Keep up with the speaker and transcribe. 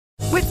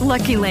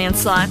Lucky Land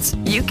Slots,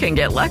 you can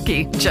get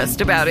lucky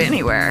just about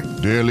anywhere.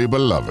 Dearly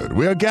beloved,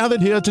 we are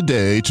gathered here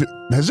today to...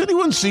 Has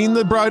anyone seen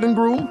the bride and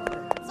groom?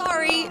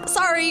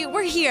 Sorry,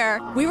 we're here.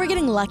 We were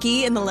getting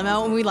lucky in the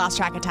limo and we lost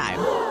track of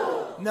time.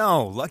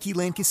 No, Lucky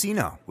Land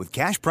Casino, with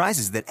cash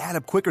prizes that add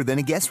up quicker than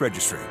a guest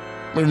registry.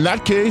 In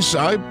that case,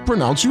 I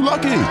pronounce you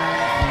lucky.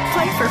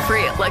 Play for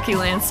free at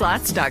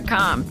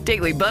LuckyLandSlots.com.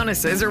 Daily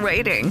bonuses are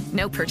waiting.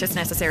 No purchase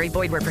necessary.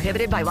 Void where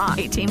prohibited by law.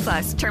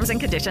 18+. Terms and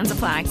conditions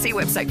apply. See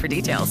website for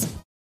details.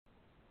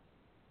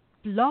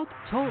 Blog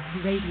Talk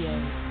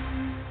Radio.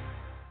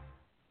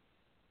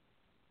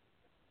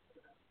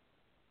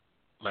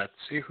 Let's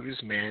see who's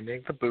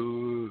manning the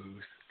booth.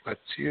 Let's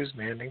see who's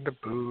manning the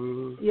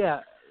booth.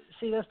 Yeah,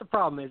 see, that's the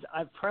problem is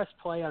I've pressed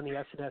play on the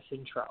SNS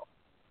intro,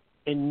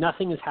 and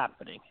nothing is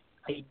happening.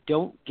 I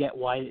don't get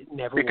why it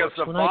never works. Because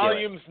the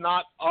volume's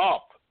not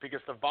up.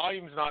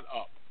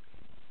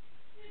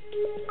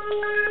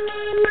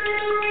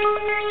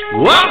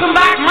 Welcome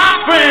back, my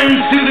friends,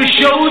 to the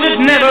show that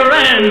never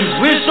ends.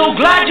 We're so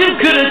glad you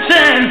could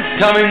attend.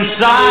 Come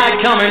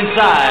inside, come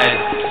inside.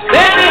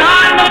 There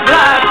behind the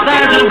glass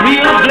stands a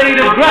real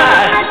blade of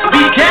grass.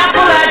 Be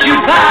careful as you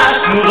pass.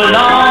 Move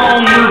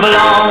along, move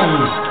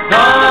along.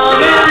 Come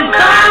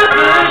inside,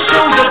 the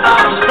show's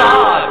about to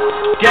start.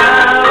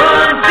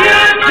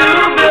 Guaranteed to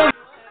build.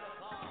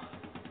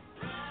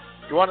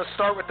 You want to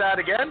start with that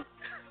again?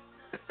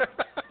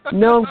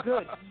 No, I'm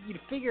good. You'd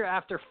figure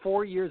after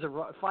 5 years of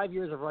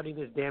running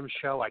this damn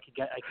show, I could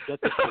get this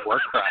to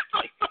work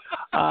correctly.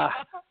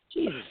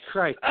 Jesus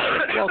Christ!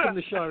 Welcome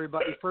to the show,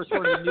 everybody. First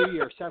one of the new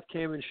year. Seth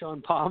Cam and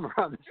Sean Palmer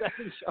on the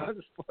second show on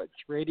the Sports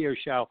Radio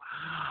Show.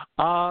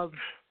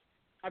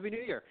 Happy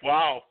New Year!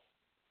 Wow,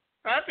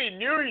 Happy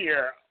New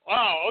Year!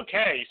 Wow.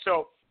 Okay,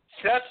 so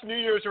Seth's New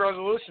Year's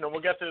resolution, and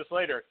we'll get to this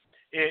later,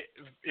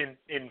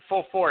 in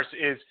full force,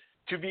 is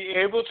to be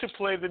able to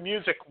play the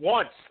music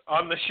once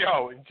on the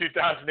show in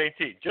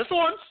 2018. Just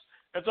once.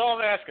 That's all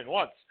I'm asking.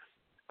 Once.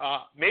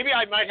 Maybe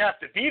I might have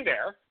to be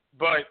there,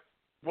 but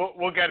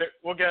we'll get it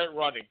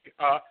running.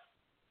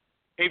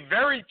 A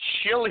very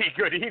chilly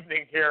good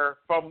evening here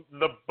from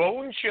the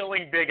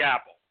bone-chilling Big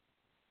Apple.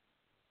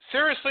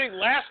 Seriously,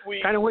 last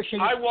week I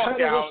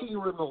walked out. Wishing you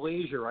were in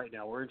Malaysia right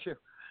now, weren't you?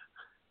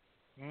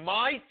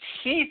 My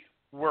teeth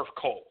were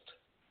cold.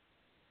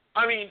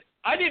 I mean,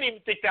 I didn't even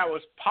think that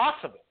was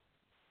possible.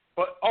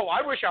 But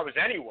I wish I was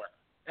anywhere.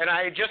 And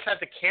I just had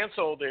to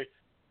cancel the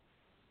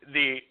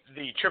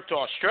trip to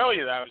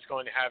Australia that I was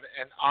going to have,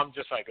 and I'm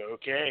just like,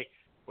 okay,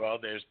 well,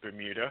 there's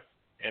Bermuda,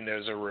 and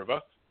there's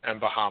Aruba, and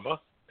Bahama,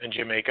 and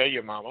Jamaica,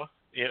 your mama.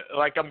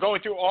 Like, I'm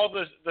going through all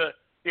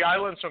the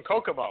islands from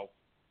Kokomo,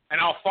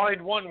 and I'll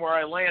find one where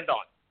I land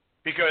on,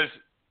 because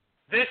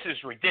this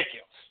is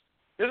ridiculous.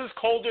 This is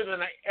colder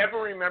than I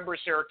ever remember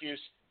Syracuse.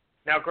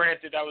 Now,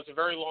 granted, that was a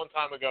very long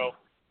time ago,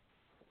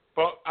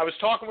 but I was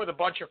talking with a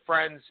bunch of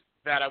friends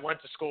that I went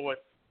to school with,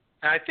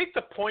 and I think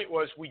the point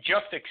was we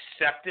just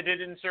accepted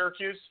it in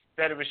Syracuse,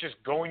 that it was just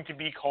going to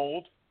be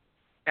cold,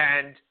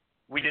 and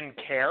we didn't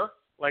care.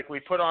 Like, we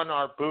put on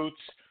our boots,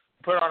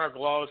 put on our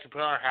gloves, we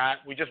put on our hat,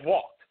 we just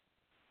walked.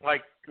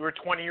 Like, we were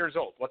 20 years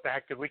old. What the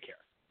heck did we care?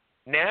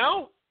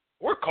 Now,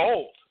 we're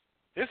cold.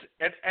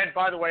 And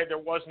by the way, there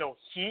was no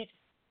heat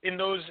in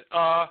those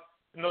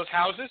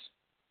houses,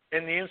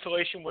 and the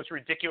insulation was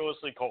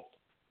ridiculously cold.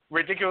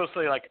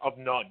 Ridiculously, like, of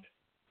none.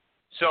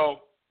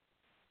 So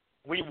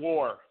we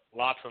wore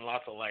lots and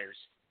lots of layers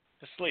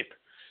to sleep.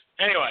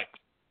 Anyway,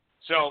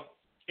 so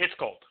it's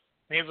cold.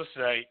 Needless to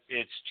say,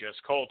 it's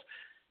just cold.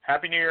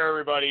 Happy New Year,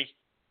 everybody.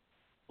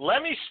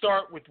 Let me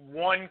start with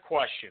one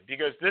question,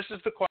 because this is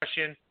the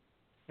question.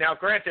 Now,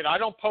 granted, I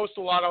don't post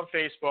a lot on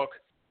Facebook,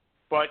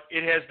 but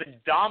it has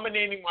been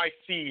dominating my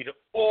feed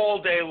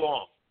all day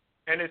long,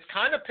 and it's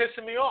kind of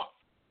pissing me off.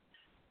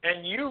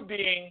 And you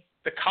being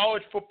the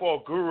college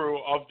football guru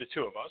of the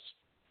two of us,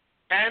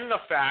 and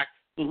the fact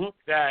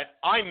that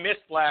I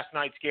missed last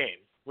night's game,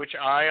 which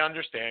I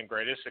understand,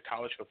 greatest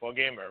college football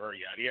game ever,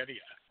 yada, yada,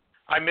 yada.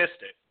 I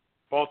missed it,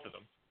 both of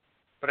them,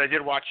 but I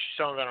did watch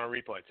some of it on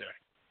replay today.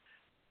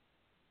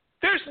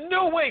 There's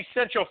no way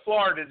Central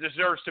Florida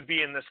deserves to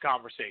be in this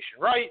conversation,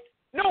 right?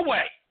 No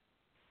way.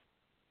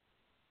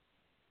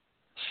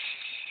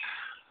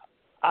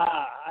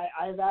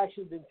 I've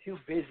actually been too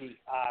busy.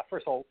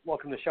 First of all,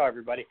 welcome to the show,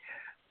 everybody.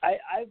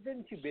 I've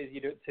been too busy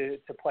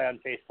to play on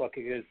Facebook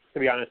because, to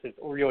be honest, it's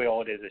really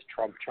all it is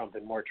Trump,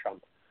 and more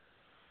Trump.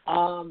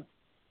 The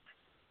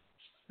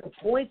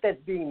point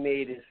that's being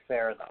made is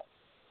fair, though.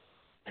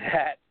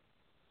 That,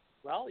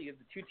 well, you have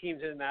the two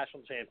teams in the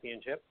national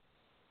championship.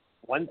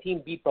 One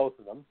team beat both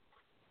of them.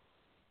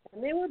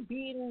 And they were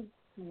beaten,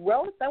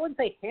 I wouldn't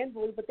say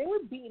handily, but they were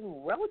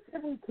beaten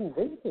relatively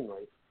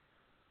convincingly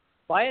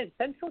by a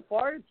Central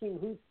Florida team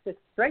whose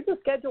strength of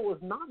schedule was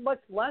not much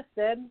less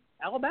than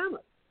Alabama.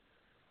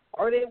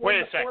 Wait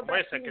a second.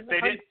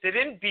 They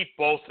didn't beat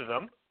both of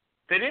them.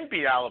 They didn't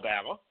beat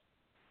Alabama.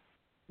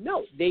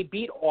 No, they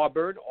beat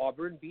Auburn.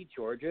 Auburn beat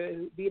Georgia,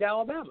 who beat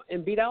Alabama.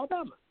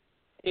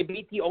 They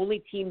beat the only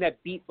team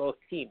that beat both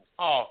teams.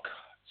 Oh,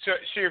 So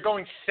you're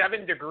going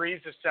 7 degrees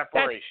of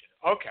separation.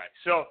 Okay.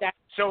 So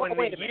in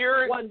the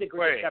year 1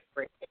 degree of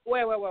separation.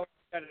 Wait. No.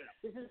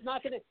 This is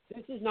not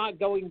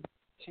going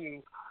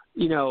to,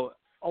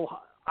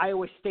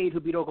 Iowa State who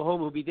beat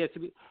Oklahoma who beat this.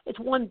 It's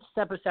 1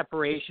 step of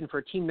separation for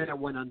a team that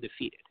went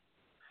undefeated.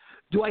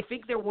 Do I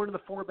think they're one of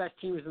the 4 best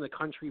teams in the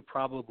country?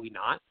 Probably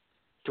not.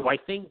 Do I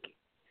think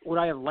would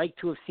I have liked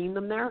to have seen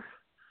them there?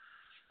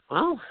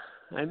 Well,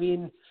 I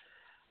mean,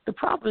 the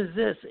problem is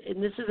this,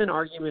 and this is an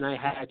argument I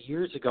had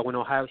years ago when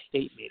Ohio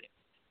State made it.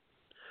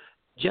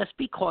 Just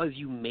because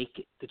you make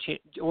it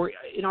or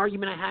an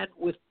argument I had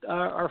with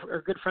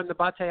our good friend the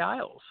Bate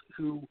Isles,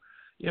 who,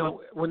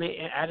 when they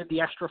added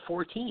the extra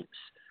 4 teams,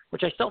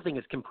 which I still think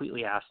is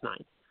completely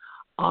asinine.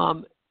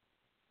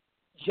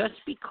 Just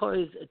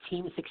because a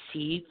team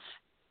succeeds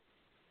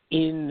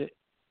in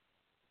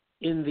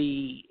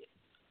the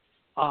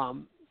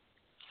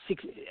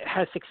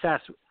has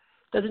success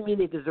doesn't mean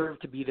they deserve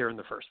to be there in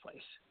the first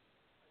place.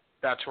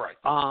 That's right.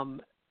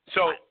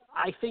 So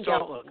I think I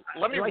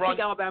think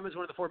Alabama is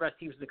one of the 4 best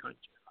teams in the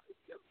country.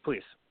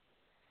 Please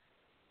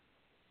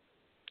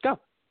go.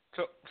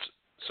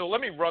 So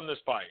let me run this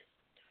by you.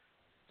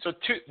 So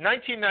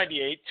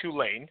 1998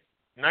 Tulane,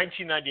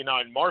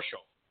 1999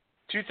 Marshall,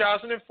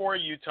 2004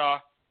 Utah,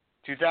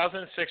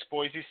 2006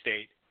 Boise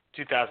State,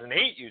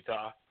 2008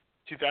 Utah,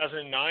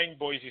 2009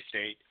 Boise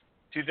State,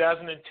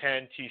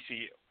 2010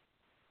 TCU.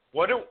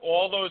 What do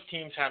all those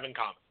teams have in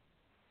common?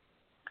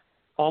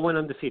 All went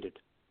undefeated.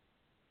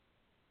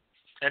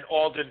 And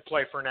all didn't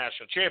play for a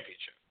national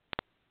championship.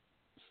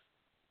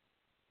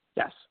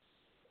 Yes.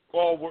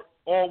 All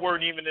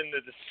weren't even in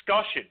the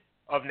discussion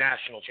of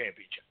national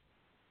championship.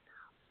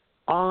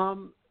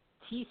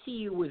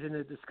 TCU was in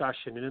the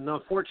discussion, and the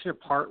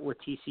unfortunate part with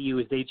TCU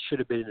is they should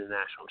have been in the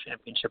national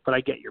championship, but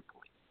I get your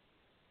point.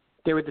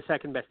 They were the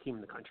 2nd best team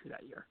in the country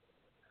that year.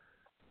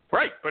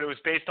 Right, but it was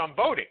based on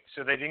voting,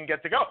 so they didn't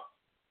get to go.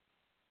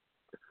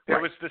 There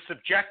was the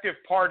subjective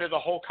part of the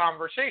whole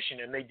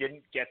conversation, and they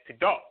didn't get to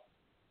go.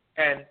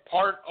 And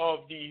part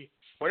of the,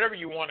 whatever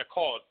you want to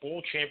call it,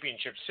 bowl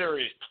championship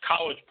series,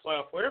 college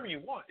playoff, whatever you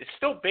want, it's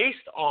still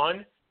based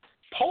on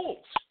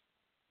polls.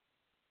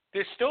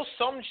 There's still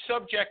some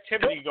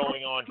subjectivity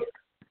going on here.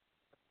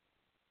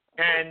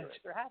 And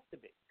there has to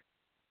be.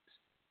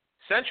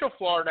 Central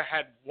Florida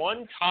had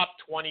 1 top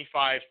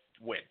 25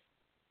 win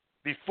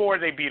before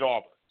they beat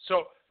Auburn.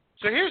 So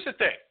here's the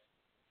thing.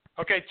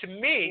 Okay, to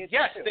me,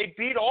 yes, they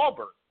beat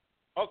Auburn.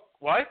 Oh,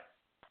 what?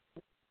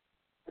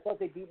 I thought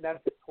they beat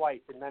Memphis twice,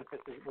 and Memphis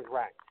was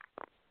ranked.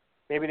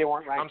 Maybe they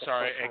weren't ranked. I'm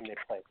sorry. The first time they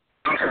played.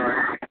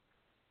 I'm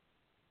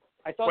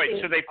sorry.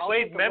 So they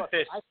played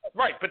Memphis,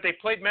 right? But they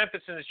played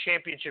Memphis in the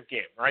championship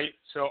game, right?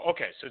 So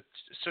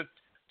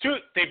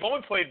they've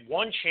only played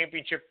 1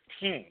 championship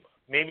team,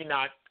 maybe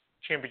not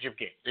championship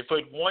game. They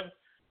played 1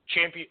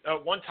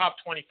 top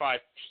 25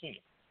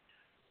 team.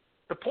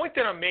 The point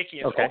that I'm making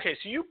is, okay,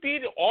 so you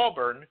beat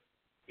Auburn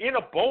in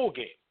a bowl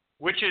game,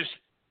 which is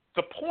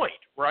the point,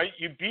 right?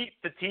 You beat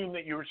the team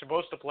that you were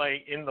supposed to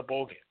play in the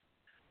bowl game.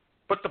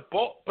 But the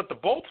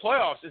bowl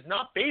playoffs is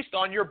not based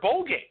on your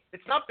bowl game.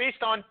 It's not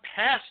based on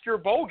past your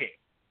bowl game.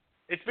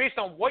 It's based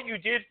on what you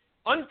did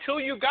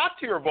until you got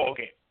to your bowl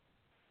game.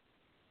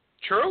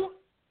 True?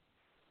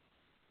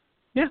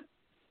 Yeah.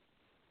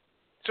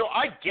 So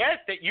I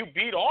get that you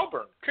beat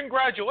Auburn.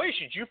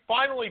 Congratulations. You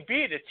finally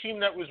beat a team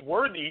that was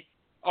worthy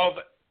of,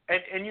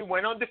 and you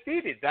went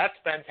undefeated. That's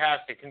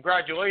fantastic.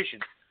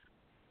 Congratulations.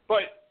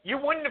 But you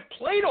wouldn't have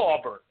played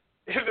Auburn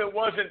if it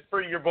wasn't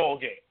for your bowl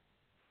game.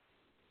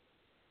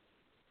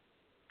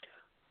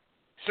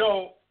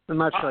 So I'm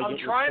not sure I'm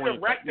trying to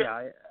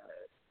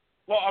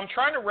I'm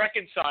trying to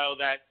reconcile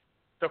that.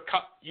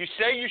 You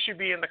say you should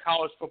be in the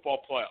college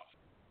football playoff.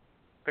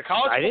 The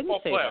college football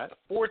playoff, the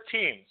 4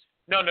 teams.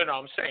 No.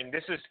 I'm saying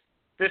this is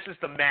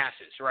the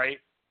masses,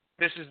 right?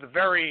 This is the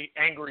very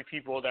angry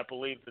people that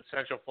believe that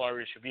Central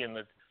Florida should be in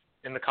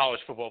the college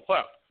football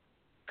playoff.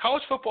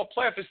 College football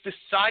playoff is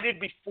decided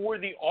before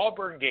the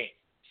Auburn game,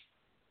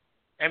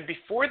 and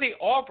before the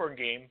Auburn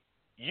game,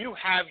 you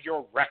have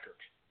your record.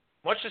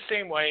 Much the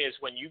same way as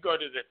when you go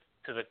to the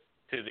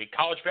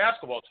college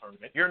basketball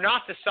tournament, you're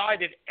not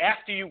decided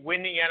after you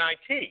win the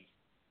NIT,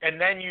 and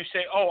then you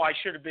say, "Oh, I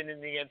should have been in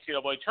the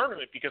NCAA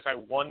tournament because I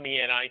won the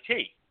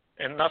NIT,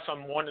 and thus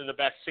I'm one of the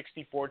best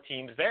 64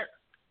 teams there."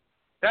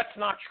 That's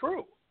not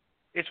true.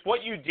 It's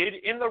what you did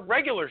in the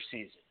regular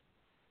season.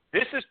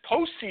 This is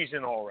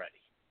postseason already.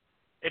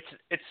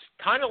 It's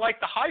kind of like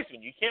the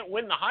Heisman. You can't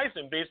win the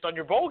Heisman based on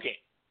your bowl game.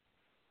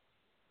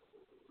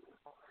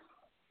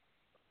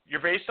 You're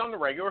based on the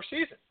regular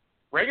season.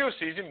 Regular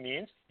season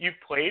means you've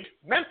played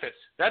Memphis.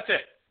 That's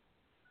it.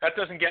 That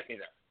doesn't get me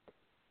there.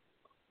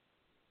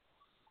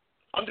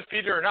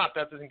 Undefeated or not,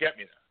 that doesn't get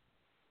me there.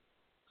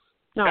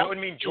 No, that would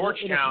mean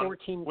Georgetown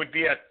would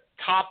be a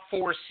top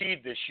 4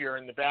 seed this year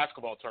in the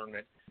basketball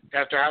tournament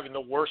after having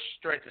the worst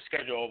strength of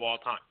schedule of all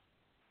time.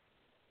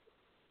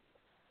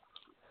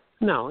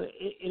 No,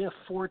 in a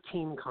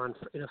 4-team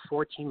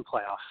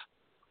playoff,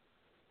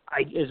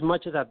 I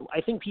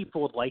think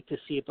people would like to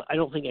see it, but I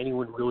don't think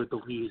anyone really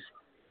believes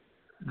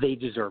they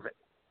deserve it.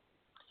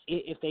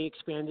 If they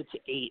expand it to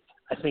 8,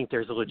 I think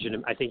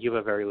I think you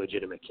have a very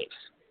legitimate case.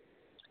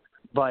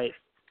 But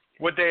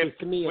would they have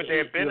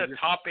been a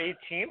top 8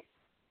 team?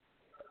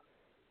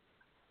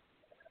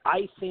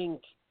 I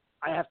think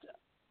I have to.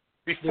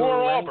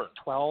 Before Auburn.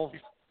 12.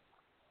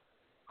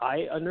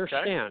 I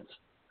understand. Okay.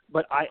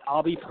 But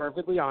I'll be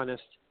perfectly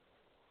honest.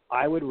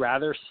 I would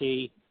rather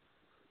see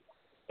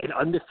an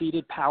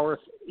undefeated non-top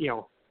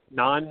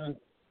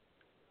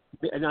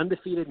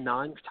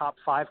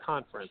 5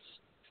 conference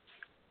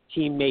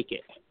team make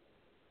it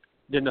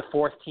than the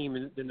third team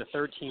in the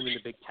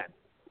Big Ten.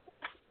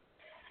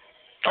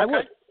 I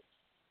would.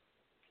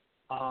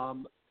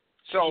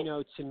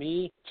 To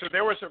me. So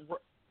there was a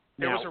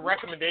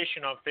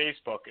recommendation on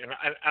Facebook, and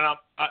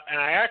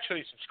I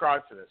actually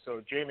subscribe to this.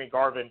 So Jamie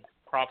Garvin,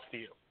 props to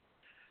you.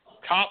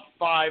 Top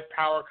 5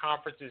 power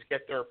conferences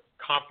get their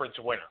conference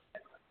winner.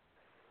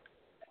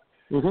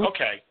 Mm-hmm.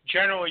 Okay.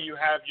 Generally, you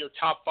have your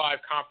top 5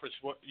 power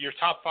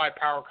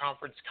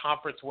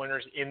conference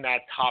winners in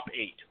that top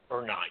 8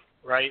 or 9,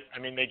 right? I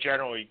mean, they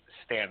generally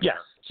stand there.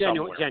 Yes,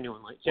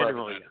 genuinely, yes.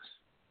 Generally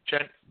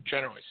stand.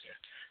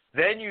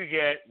 Then you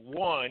get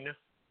one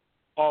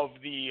of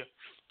the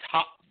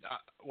top.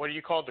 What do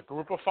you call it? The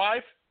group of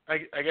 5?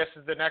 I guess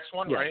is the next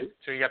one, right?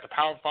 So you got the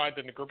Power 5,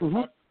 then the group of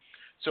 5.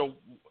 So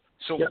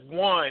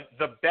one,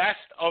 the best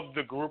of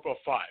the group of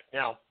 5.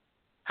 Now,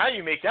 how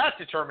you make that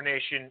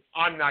determination,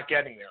 I'm not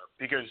getting there,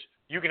 because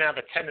you can have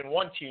a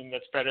 10-1 team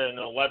that's better than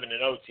an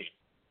 11-0 team,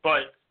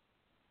 but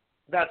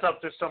that's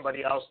up to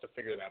somebody else to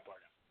figure that part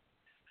out.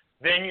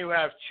 Then you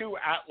have 2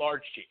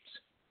 at-large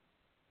teams,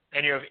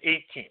 and you have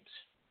 8 teams,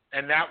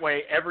 and that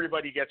way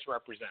everybody gets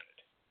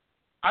represented.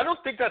 I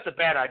don't think that's a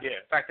bad idea.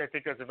 In fact, I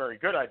think that's a very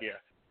good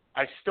idea.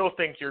 I still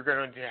think you're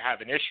going to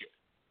have an issue,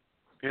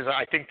 because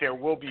I think there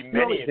will be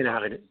many.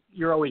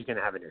 You're always going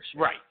to have an issue.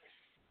 Right.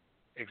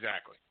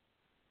 Exactly.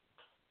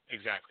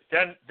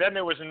 Then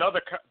there was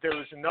another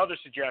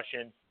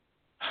suggestion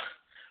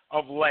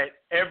of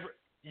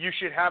you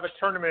should have a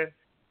tournament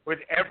with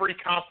every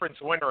conference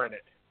winner in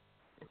it.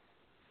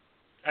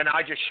 And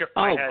I just shook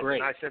my head,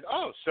 great. And I said,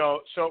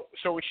 so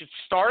we should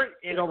start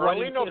in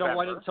early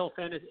November.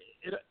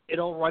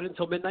 It'll run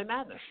until Midnight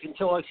Madness,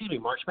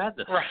 March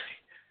Madness. Right.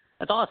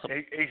 That's awesome.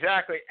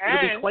 Exactly.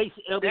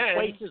 It'll be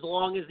twice as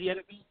long as the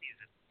NBA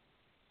season.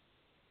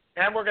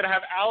 And we're going to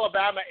have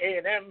Alabama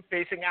A&M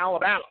facing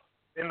Alabama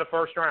in the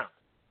first round.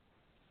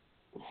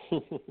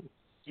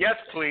 Yes,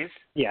 please.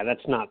 Yeah,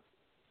 that's not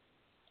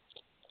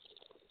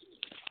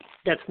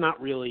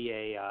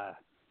really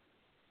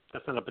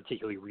that's not a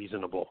particularly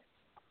reasonable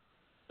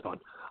one.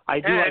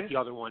 I do like the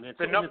other one. It's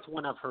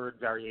one I've heard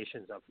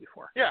variations of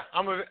before. Yeah,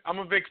 I'm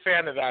a big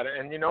fan of that.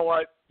 And you know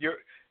what?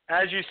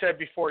 As you said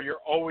before,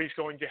 you're always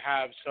going to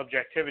have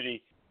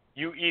subjectivity.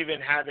 You even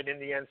have it in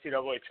the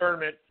NCAA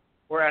tournament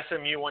where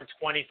SMU won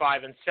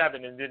 25-7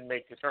 and didn't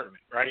make the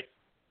tournament, right?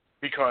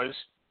 Because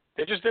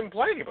they just didn't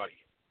play anybody.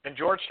 And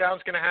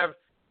Georgetown's going to have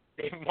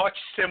a much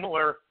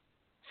similar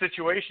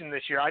situation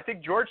this year. I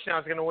think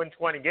Georgetown's going to win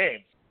 20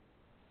 games.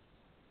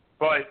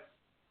 But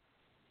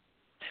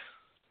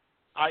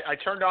I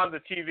turned on the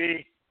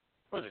TV,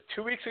 what was it,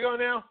 2 weeks ago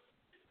now?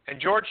 And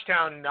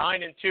Georgetown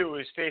 9-2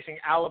 is facing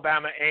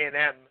Alabama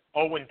A&M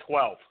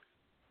 0-12.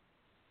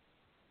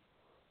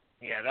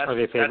 Yeah, that's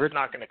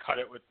not going to cut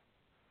it with.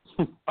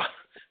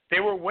 They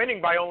were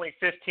winning by only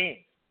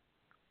 15.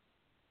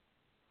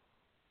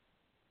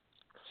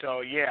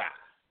 So yeah,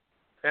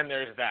 then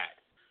there's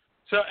that.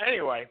 So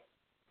anyway,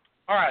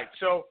 all right.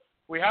 So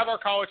we have our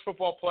college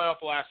football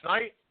playoff last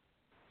night.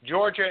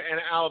 Georgia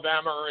and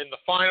Alabama are in the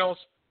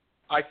finals.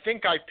 I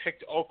think I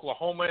picked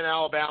Oklahoma and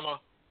Alabama.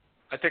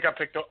 I think I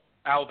picked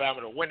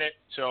Alabama to win it.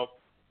 So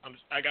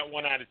I got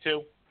 1 out of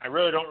 2. I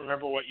really don't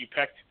remember what you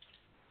picked.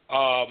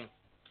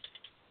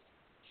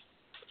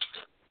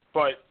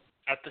 But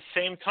at the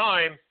same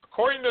time,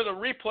 according to the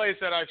replays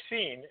that I've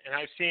seen, and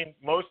I've seen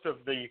most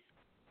of the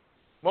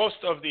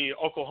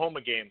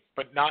Oklahoma game,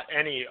 but not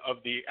any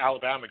of the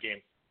Alabama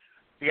game.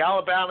 The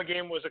Alabama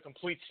game was a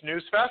complete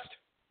snooze fest,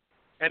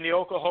 and the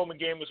Oklahoma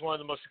game was one of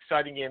the most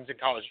exciting games in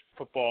college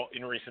football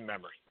in recent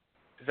memory.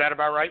 Is that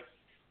about right?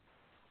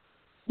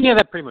 Yeah,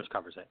 that pretty much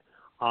covers it.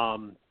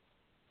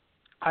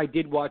 I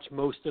did watch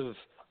most of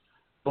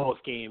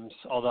both games,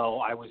 although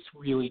I was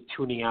really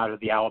tuning out of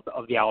the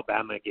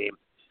Alabama game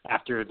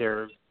after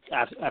they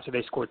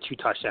scored 2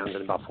 touchdowns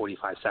in about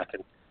 45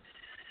 seconds.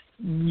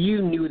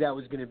 You knew that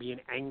was going to be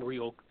an angry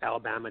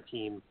Alabama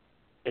team,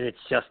 and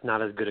it's just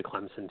not as good a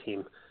Clemson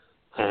team.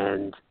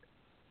 And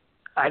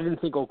I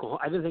didn't think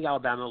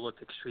Alabama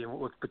looked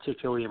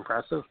particularly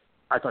impressive.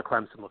 I thought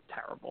Clemson looked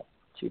terrible,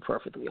 to be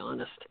perfectly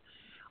honest.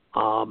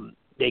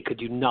 They could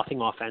do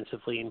nothing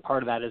offensively, and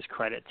part of that is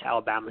credit to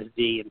Alabama's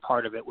D, and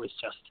part of it was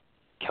just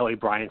Kelly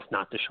Bryant's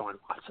not Deshaun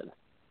Watson.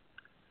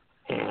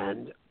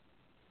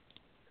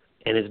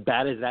 And as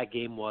bad as that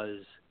game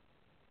was,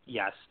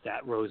 yes,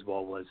 that Rose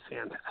Bowl was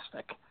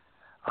fantastic.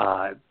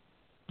 And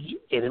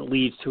it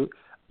leads to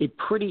a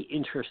pretty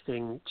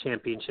interesting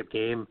championship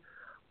game.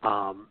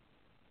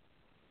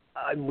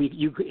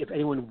 if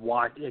anyone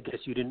watched, I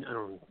guess you didn't.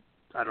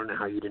 I don't know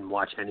how you didn't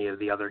watch any of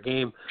the other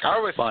game. I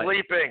was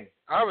sleeping.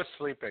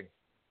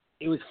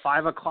 It was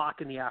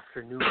 5:00 in the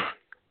afternoon.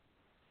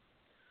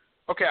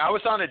 Okay, I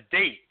was on a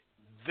date.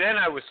 Then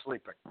I was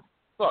sleeping.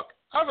 Look,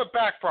 I have a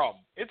back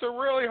problem. It's a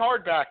really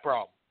hard back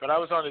problem, but I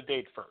was on a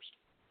date first.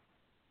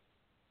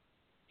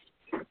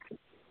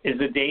 Is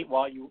the date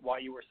while you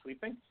were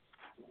sleeping?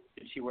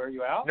 Did she wear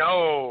you out?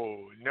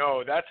 No.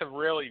 That's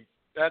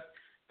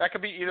that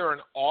could be either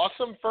an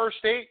awesome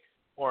first date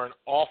or an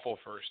awful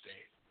first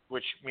date,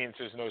 which means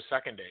there's no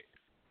second date.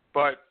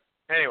 But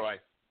anyway,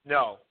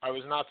 no, I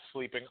was not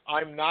sleeping.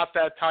 I'm not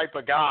that type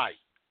of guy.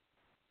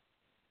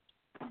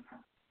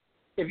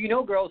 If you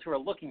know girls who are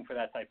looking for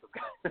that type of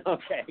guy,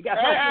 okay.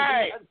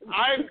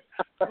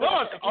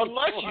 Look,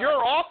 unless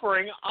you're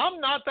offering, I'm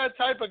not that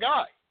type of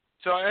guy.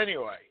 So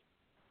anyway.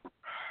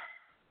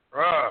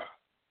 I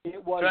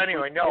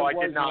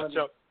did not.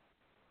 So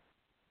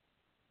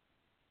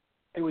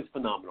it was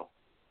phenomenal.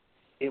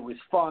 It was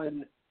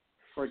fun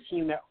for a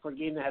game that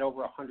had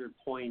over 100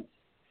 points.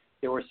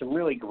 There were some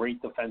really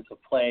great defensive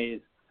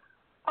plays.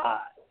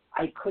 I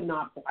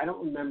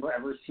don't remember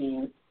ever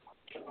seeing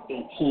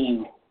a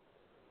team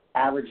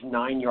average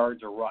 9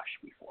 yards a rush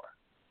before,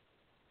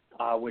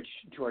 which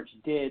Georgia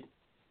did.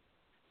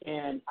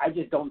 And I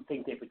just don't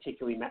think they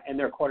particularly and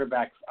their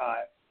quarterback,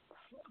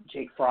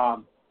 Jake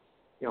Fromm,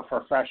 for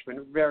a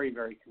freshman, very,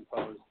 very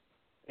composed.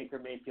 Baker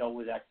Mayfield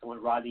was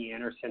excellent. Rodney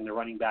Anderson, the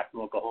running back from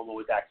Oklahoma,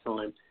 was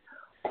excellent.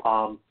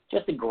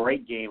 Just a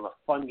great game, a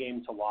fun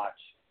game to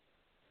watch.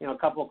 A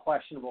couple of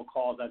questionable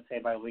calls, I'd say,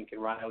 by Lincoln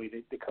Riley,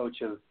 the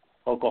coach of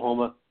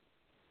Oklahoma.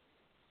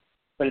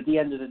 But at the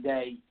end of the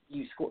day,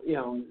 you score.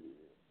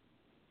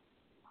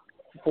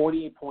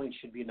 48 points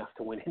should be enough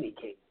to win any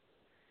game,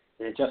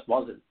 and it just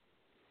wasn't.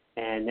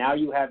 And now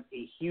you have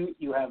a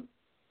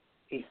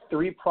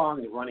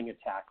three-pronged running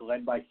attack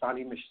led by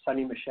Sonny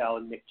Michel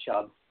and Nick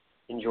Chubb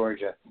in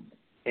Georgia,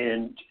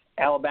 and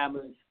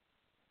Alabama's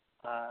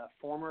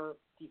former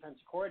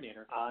defensive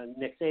coordinator,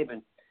 Nick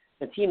Saban,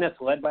 a team that's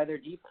led by their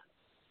defense.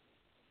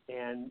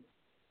 And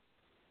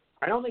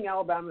I don't think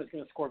Alabama is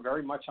going to score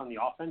very much on the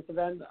offensive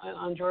end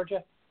on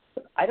Georgia.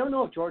 I don't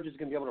know if Georgia's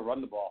going to be able to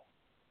run the ball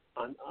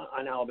on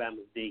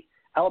Alabama's D.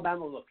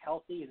 Alabama looked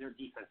healthy, and their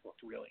defense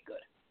looked really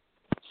good.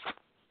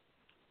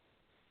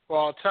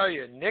 Well, I'll tell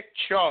you, Nick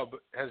Chubb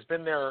has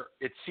been there,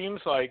 it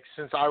seems like,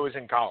 since I was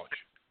in college.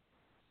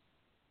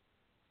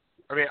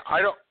 I mean,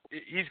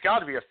 he's got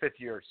to be a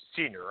fifth-year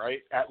senior,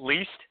 right? At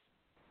least?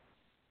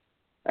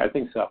 I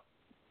think so.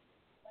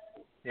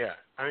 Yeah.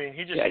 I mean,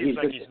 he just seems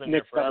like he's been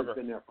there forever. Nick Chubb's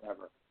been there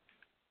forever.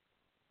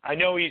 I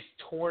know he's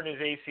torn his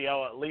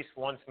ACL at least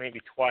once,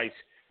 maybe twice.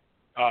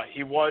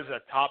 He was a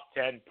top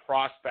 10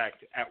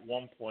 prospect at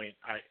one point.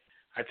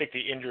 I think the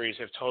injuries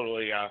have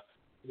totally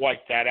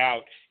wiped that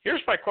out.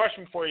 Here's my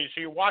question for you.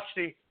 So you watched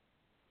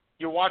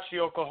the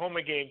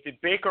Oklahoma game. Did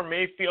Baker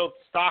Mayfield's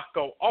stock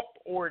go up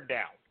or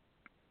down?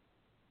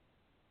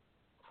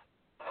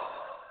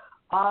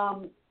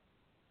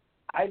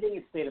 I think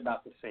it stayed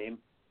about the same.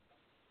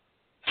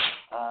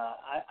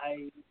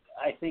 I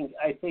think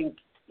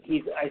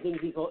he's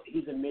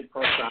a mid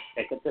first round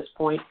pick at this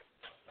point.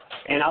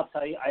 And I'll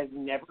tell you, I've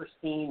never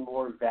seen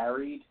more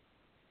varied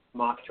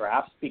mock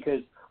drafts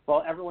because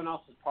while everyone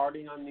else is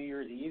partying on New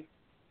Year's Eve,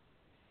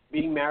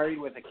 being married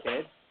with a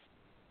kid,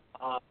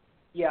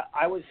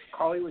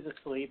 Carly was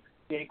asleep,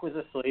 Jake was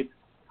asleep.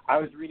 I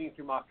was reading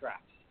through mock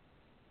drafts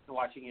and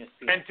watching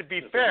ESPN. And to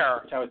be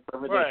fair, which I was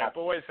perfectly happy.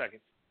 But wait a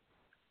second.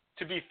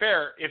 To be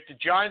fair, if the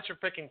Giants are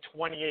picking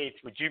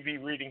 28th, would you be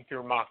reading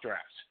through mock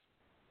drafts?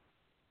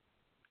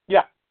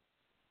 Yeah.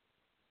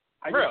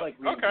 I really? just like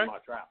reading through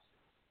mock drafts.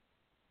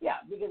 Yeah,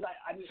 because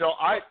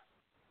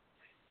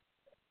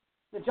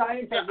the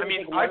Giants.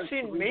 I've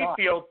seen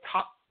Mayfield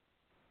top.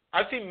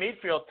 I've seen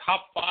Mayfield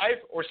top 5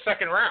 or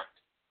second round.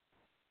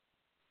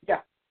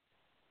 Yeah,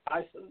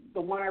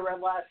 the one I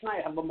read last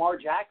night had Lamar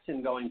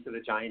Jackson going to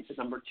the Giants at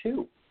number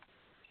 2.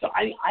 So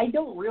I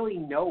don't really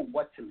know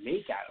what to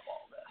make out of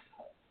all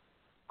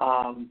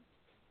this.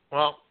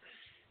 Well,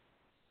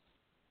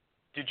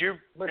 did you?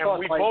 And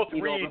we both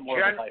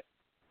read.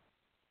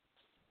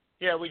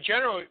 Yeah,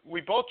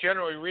 we both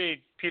generally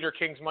read Peter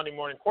King's Monday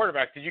Morning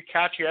Quarterback. Did you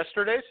catch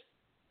yesterday's?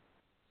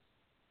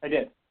 I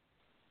did.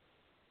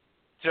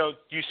 So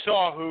you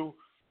saw who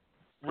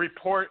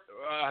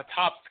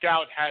Top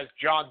Scout has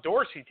John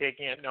Dorsey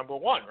taking at number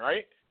 1,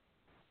 right?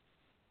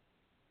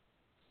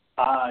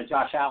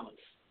 Josh Allen,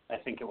 I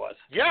think it was.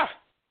 Yeah.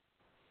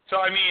 So,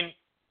 I mean,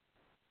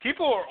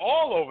 people are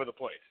all over the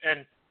place,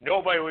 and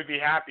nobody would be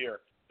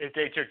happier if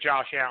they took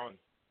Josh Allen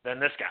than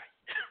this guy.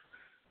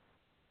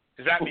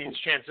 Because that means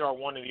chances are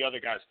one of the other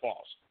guys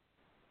falls.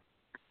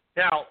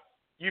 Now,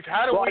 you've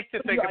had a week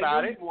to think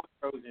about it.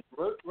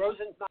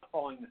 Rosen's not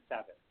falling to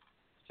 7.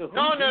 So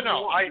no.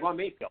 You want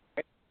Mayfield,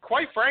 right?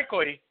 Quite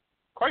frankly,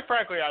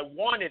 I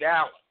wanted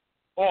Allen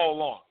all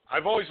along.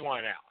 I've always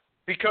wanted Allen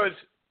because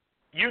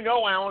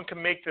Allen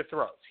can make the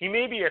throws. He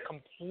may be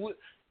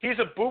he's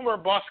a boomer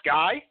bust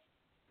guy,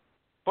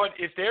 But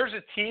if there's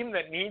a team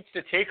that needs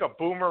to take a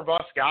boomer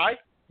bust guy,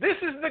 this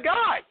is the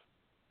guy.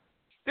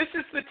 This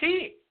is the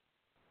team.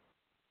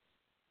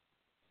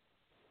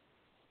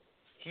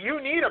 You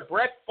need a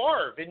Brett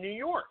Favre in New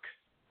York.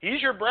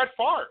 He's your Brett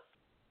Favre.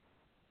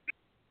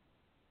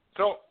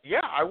 So,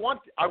 yeah, I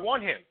want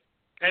him.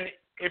 And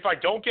if I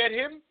don't get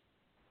him,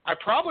 I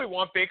probably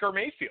want Baker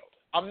Mayfield.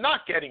 I'm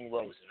not getting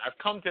Rosen. I've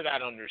come to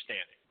that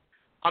understanding.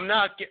 And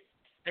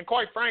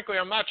quite frankly,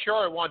 I'm not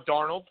sure I want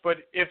Darnold, but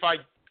if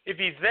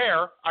he's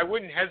there, I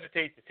wouldn't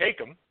hesitate to take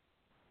him.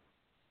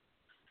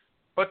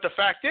 But the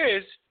fact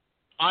is,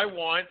 I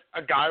want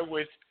a guy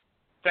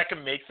that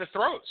can make the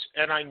throws.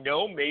 And I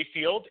know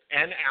Mayfield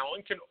and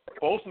Allen can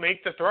both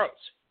make the throws.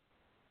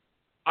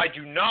 I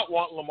do not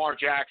want Lamar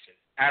Jackson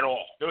at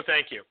all. No,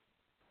 thank you.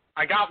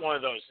 I got one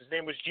of those. His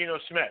name was Geno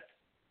Smith.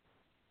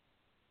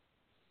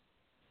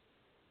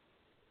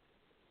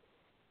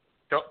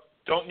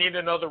 Don't need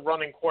another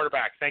running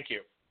quarterback. Thank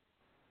you.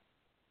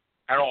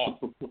 At all.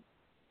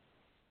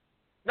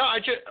 No,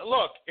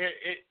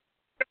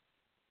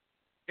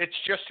 it's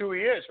just who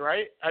he is,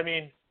 right? I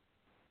mean,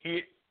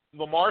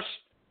 Lamar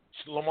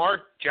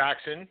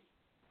Jackson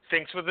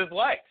thinks with his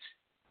legs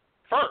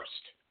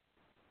first,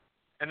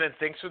 and then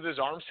thinks with his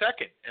arms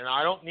second. And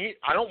I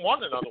don't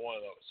want another one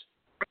of those.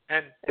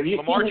 And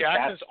Lamar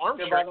Jackson's arm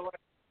strength.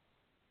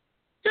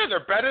 Yeah,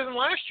 they're better than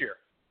last year.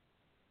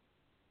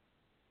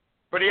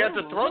 But he had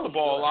to throw the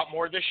ball a lot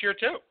more this year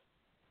too.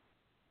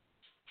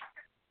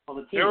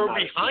 Well, they were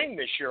behind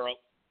this year.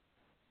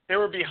 They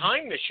were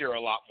behind this year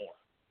a lot more.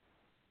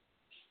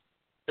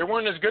 They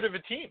weren't as good of a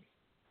team.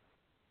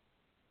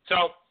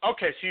 So,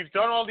 okay, so you've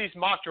done all these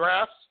mock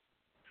drafts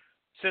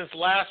since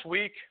last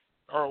week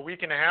or a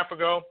week and a half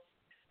ago.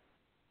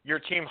 Your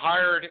team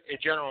hired a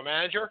general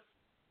manager.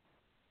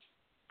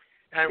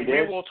 And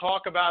we will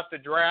talk about the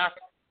draft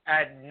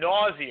ad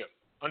nauseum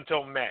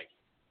until May.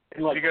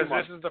 Because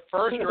this is the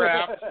first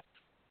draft.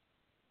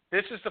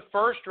 This is the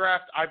first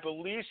draft, I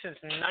believe, since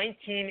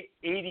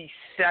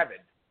 1987.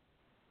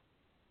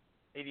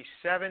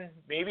 87,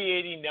 maybe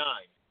 89,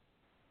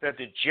 that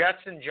the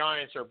Jets and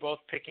Giants are both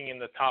picking in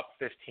the top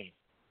 15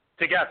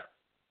 together.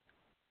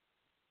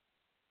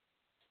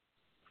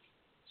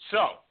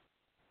 So,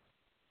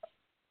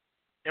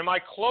 am I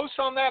close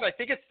on that? I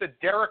think it's the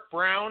Derek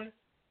Brown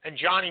and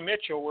Johnny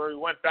Mitchell where we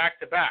went back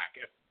to back.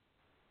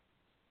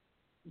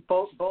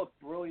 Both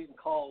brilliant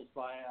calls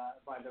by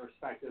the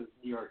respective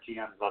New York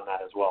GMs on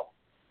that as well.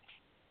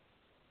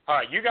 All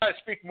right, you guys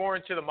speak more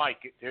into the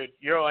mic, dude.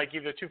 You're like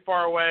either too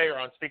far away or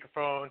on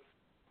speakerphone. I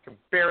can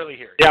barely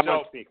hear you. Yeah, I'm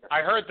on speaker.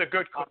 I heard the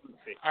good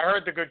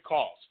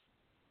calls.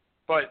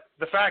 But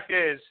the fact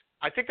is,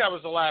 I think that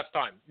was the last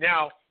time.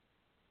 Now,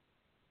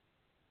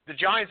 the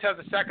Giants have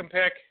the second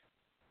pick.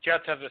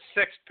 Jets have the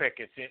sixth pick.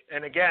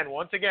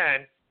 Once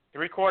again,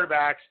 3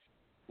 quarterbacks.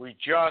 We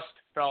just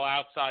fell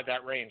outside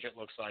that range, it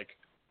looks like.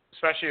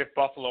 Especially if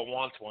Buffalo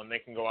wants one, they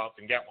can go out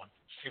and get one.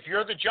 If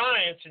you're the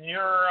Giants and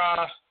you're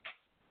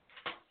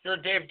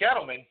Dave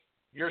Gettleman,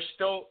 you're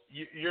still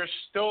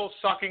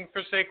sucking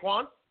for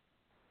Saquon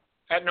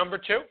at number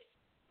 2?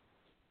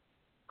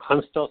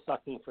 I'm still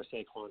sucking for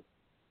Saquon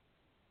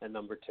at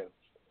number 2.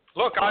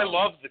 Look, I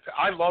love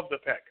the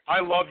pick.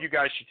 I love you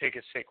guys should take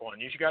a Saquon.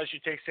 You guys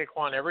should take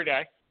Saquon every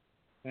day.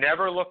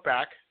 Never look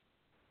back.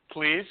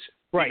 Please.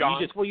 Right. You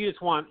just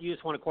want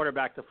a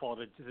quarterback to fall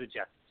to the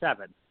Jets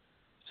 7.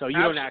 So you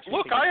don't actually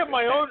look. I have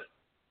my own.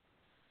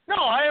 No,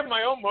 I have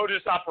my own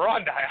modus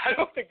operandi. I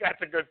don't think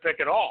that's a good pick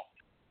at all.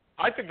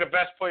 I think the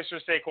best place for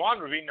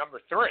Saquon would be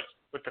number 3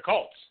 with the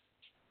Colts.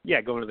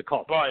 Yeah, going to the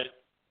Colts. But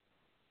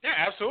yeah,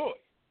 absolutely.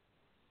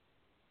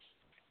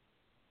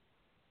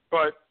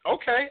 But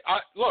okay,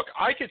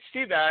 I could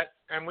see that,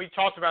 and we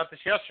talked about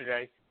this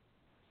yesterday.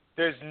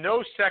 There's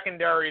no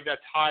secondary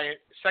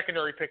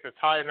pick that's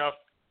high enough.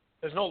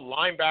 There's no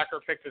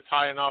linebacker pick that's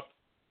high enough.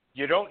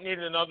 You don't need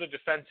another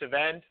defensive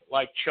end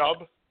like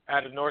Chubb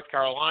out of North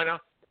Carolina.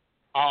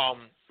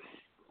 And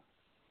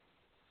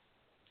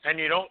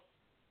you don't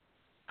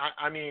 –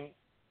 I mean,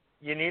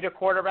 you need a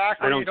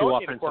quarterback or you don't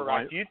need a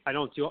quarterback. I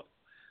don't do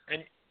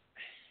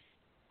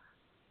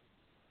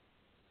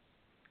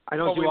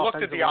we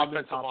looked at the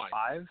offensive line.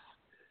 5.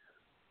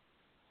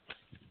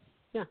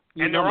 Yeah.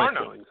 And there are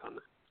none.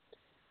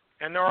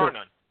 And there are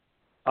none.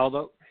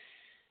 Although –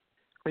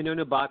 I know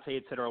Nabate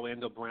had said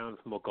Orlando Brown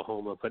from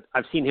Oklahoma, but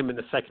I've seen him in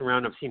the second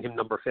round. I've seen him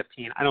number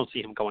 15. I don't see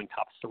him going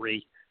top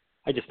 3.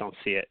 I just don't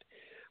see it.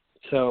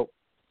 So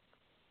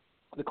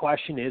the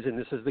question is, and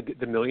this is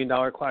the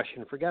million-dollar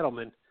question for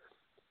Gettleman,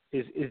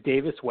 is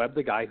Davis Webb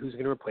the guy who's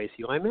going to replace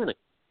Eli Manning?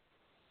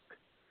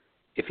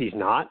 If he's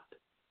not,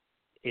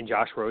 and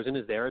Josh Rosen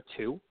is there at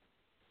 2,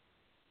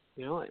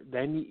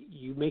 then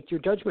you make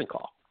your judgment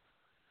call.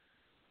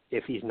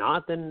 If he's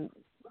not, then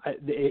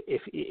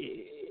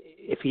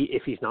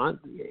if he's not,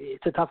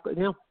 it's a tough.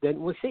 Then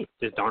we'll see.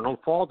 Does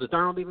Darnold fall? Does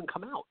Darnold even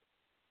come out?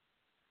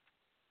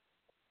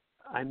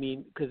 I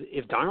mean, because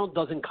if Darnold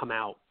doesn't come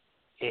out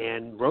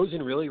and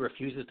Rosen really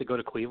refuses to go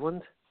to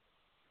Cleveland,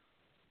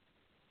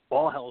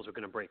 all hells are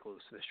going to break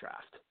loose in this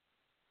draft.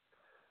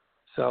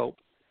 So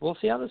we'll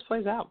see how this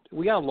plays out.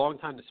 We got a long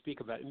time to speak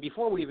about it. And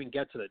before we even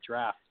get to the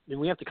draft, and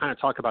we have to kind of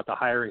talk about the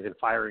hirings and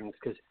firings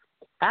because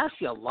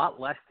actually a lot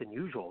less than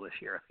usual this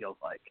year, it feels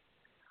like.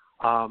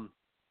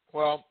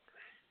 Well,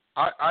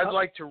 I'd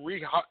like to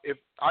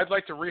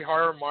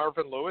rehire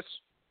Marvin Lewis.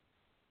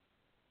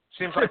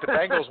 Seems like the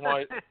Bengals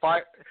want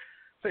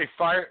to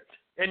fire.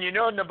 And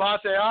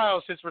Nabate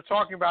Isles, since we're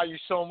talking about you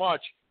so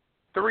much,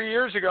 3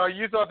 years ago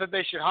you thought that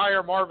they should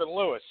hire Marvin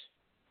Lewis.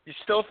 You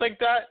still think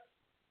that?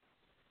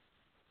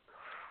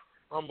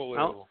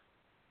 Unbelievable.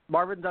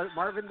 Well,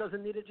 Marvin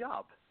doesn't need a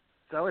job,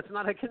 so it's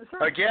not a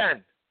concern.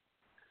 Again.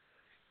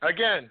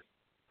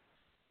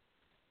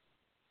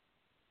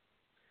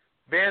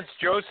 Vance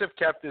Joseph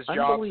kept his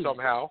job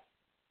somehow.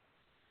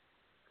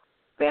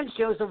 Vance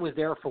Joseph was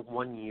there for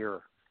 1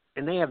 year,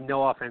 and they have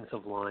no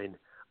offensive line.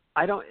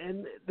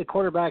 And the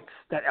quarterbacks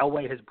that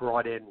Elway has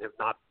brought in have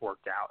not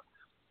worked out.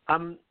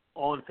 I'm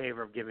all in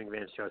favor of giving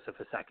Vance Joseph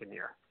a second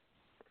year.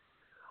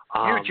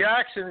 Hugh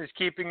Jackson is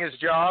keeping his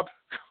job.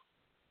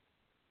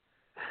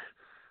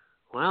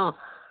 Well,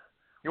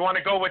 you want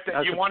to go with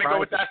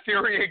that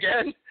theory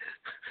again?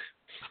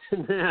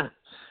 Yeah,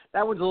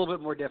 that one's a little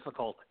bit more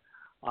difficult.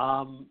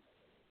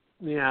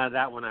 Yeah,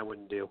 that one I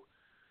wouldn't do.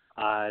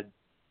 1-31.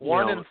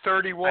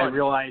 I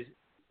realize,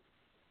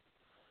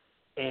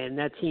 and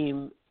that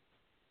team,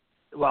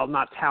 well,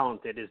 not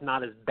talented, is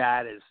not as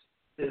bad as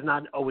is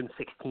not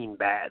 0-16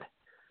 bad.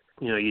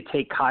 You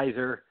take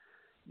Kaiser,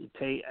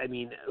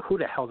 who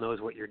the hell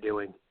knows what you're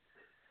doing?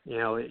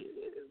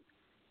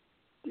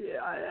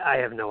 I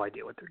have no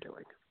idea what they're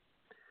doing.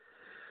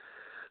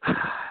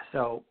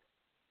 So,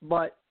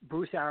 but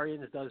Bruce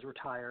Arians does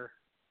retire.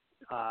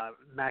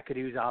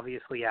 McAdoo's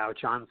obviously out.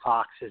 John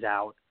Fox is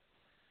out.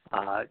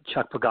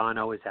 Chuck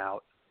Pagano is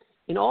out.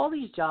 And all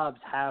these jobs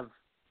have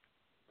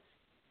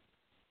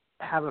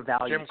a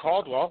value. Jim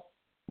Caldwell.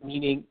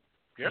 Meaning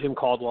Jim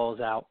Caldwell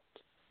is out.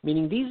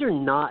 Meaning these are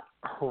not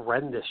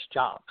horrendous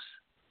jobs.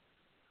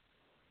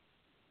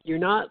 You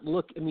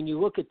look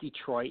at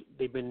Detroit.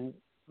 They've been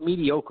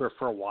mediocre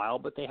for a while,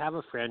 but they have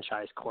a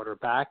franchise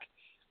quarterback.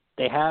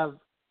 They have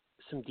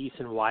some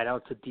decent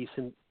wideouts, a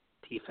decent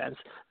defense.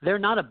 They're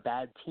not a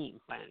bad team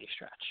by any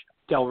stretch.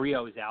 Del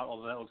Rio is out,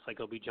 although that looks like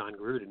it'll be John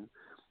Gruden.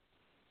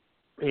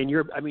 And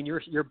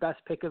your best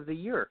pick of the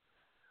year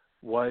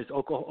was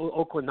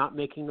Oakland not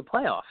making the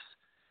playoffs.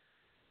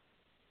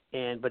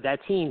 But that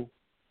team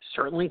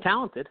certainly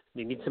talented.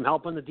 They need some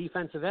help on the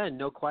defensive end,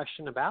 no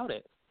question about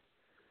it.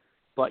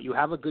 But you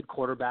have a good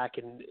quarterback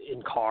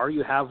in Carr.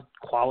 You have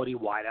quality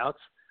wideouts.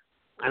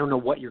 I don't know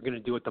what you're going to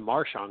do with the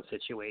Marshawn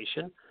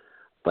situation,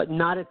 but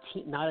not a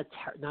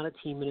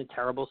team in a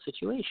terrible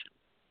situation.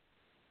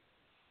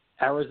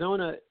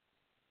 Arizona,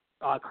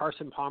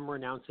 Carson Palmer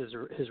announces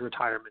his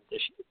retirement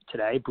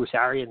today. Bruce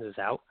Arians is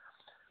out.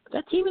 But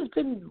that team has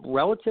been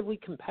relatively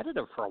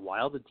competitive for a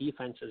while. The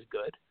defense is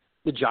good.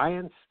 The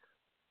Giants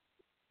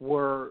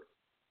were,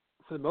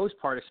 for the most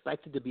part,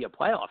 expected to be a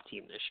playoff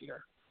team this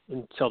year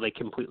until they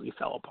completely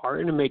fell apart.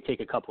 And it may take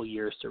a couple of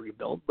years to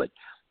rebuild, but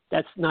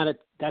that's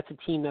a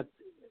team that,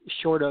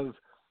 short of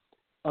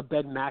a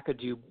Ben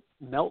McAdoo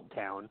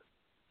meltdown,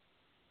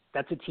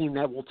 that's a team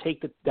that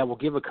will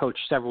give a coach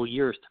several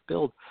years to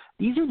build.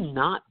 These are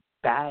not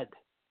bad.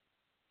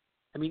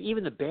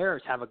 Even the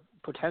Bears have a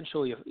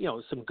potentially,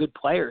 some good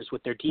players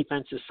with their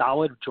defense is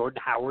solid.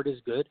 Jordan Howard is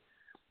good,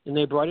 and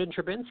they brought in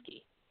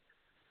Trubinsky,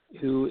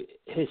 who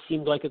has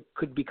seemed like it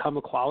could become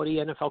a quality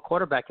NFL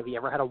quarterback if he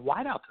ever had a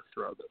wideout to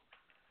throw to.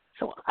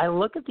 So I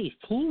look at these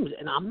teams,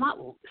 and I'm not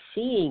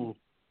seeing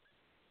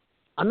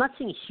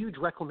huge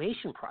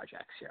reclamation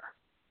projects here.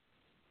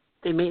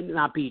 They may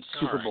not be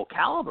Super Bowl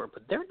caliber,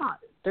 but they're not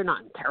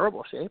in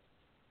terrible shape.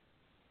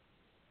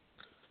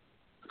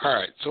 All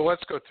right, so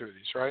let's go through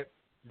these, right?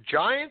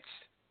 Giants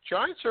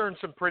are in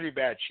some pretty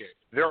bad shape.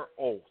 They're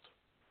old.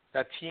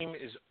 That team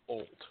is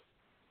old.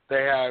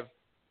 They have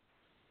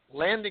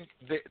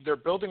they're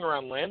building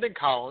around Landon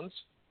Collins,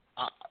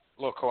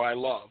 who I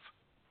love,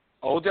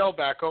 Odell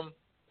Beckham,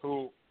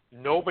 who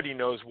nobody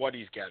knows what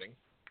he's getting,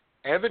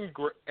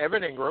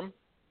 Evan Ingram,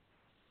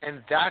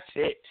 and that's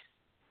it.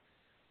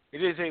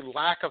 It is a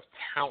lack of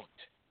talent.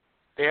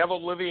 They have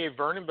Olivier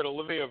Vernon, but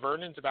Olivier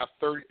Vernon's about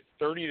 30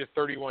 to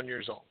 31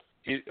 years old,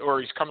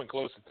 or he's coming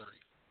close to 30.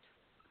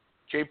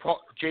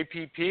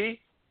 JPP,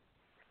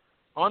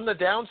 on the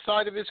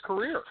downside of his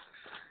career.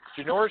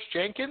 Janoris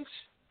Jenkins,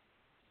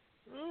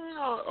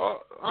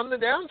 on the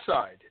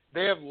downside.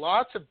 They have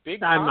lots of big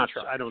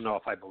contracts. I don't know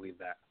if I believe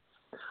that.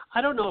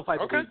 I don't know if I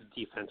believe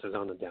the defense is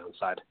on the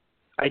downside.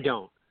 I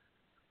don't.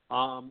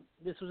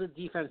 This was a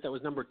defense that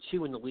was number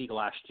 2 in the league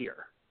last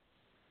year.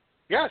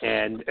 Yes,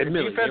 and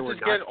admittedly, defenses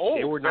get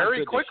old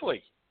very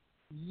quickly.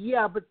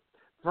 Yeah, but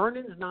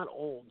Vernon's not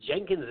old.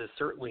 Jenkins is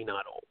certainly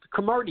not old.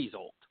 Cromartie's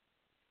old.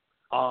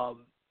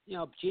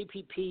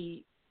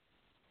 JPP,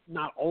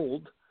 not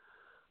old.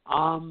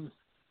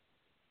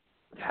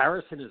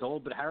 Harrison is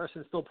old, but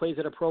Harrison still plays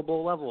at a Pro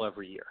Bowl level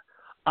every year.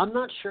 I'm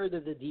not sure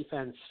that the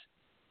defense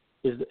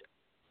is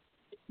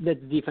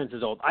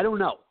old. I don't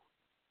know.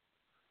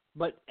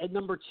 But at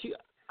number 2,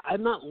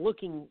 I'm not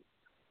looking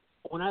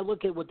when I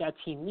look at what that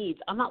team needs,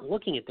 I'm not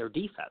looking at their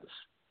defense.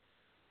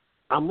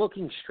 I'm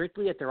looking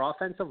strictly at their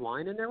offensive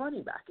line and their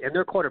running back and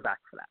their quarterback,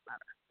 for that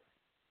matter.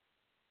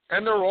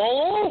 And they're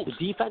all old.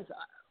 The defense,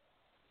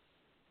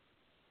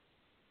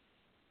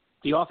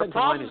 the offensive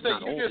line is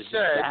not old. It's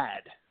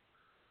bad.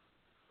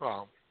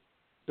 Well,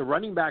 the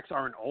running backs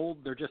aren't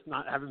old. They're just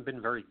haven't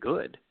been very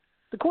good.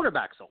 The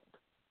quarterback's old.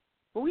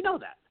 Well, we know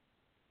that.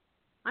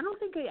 I don't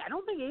think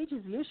age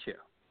is the issue.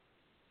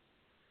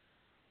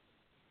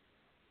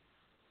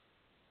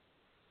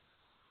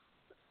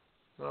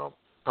 Well,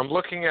 I'm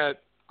looking at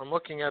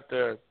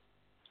the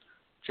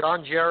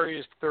John Jerry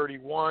is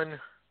 31.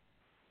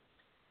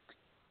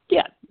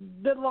 Yeah,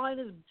 the line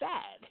is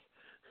bad.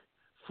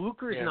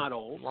 Fluker's not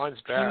old.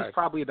 Line's bad. He's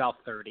probably about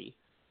 30.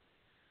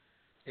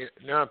 Yeah,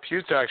 no,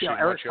 Pute's actually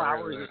Eric much younger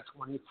Flowers than is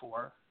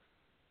 24.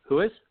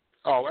 Who is?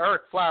 Oh,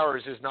 Eric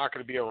Flowers is not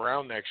going to be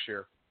around next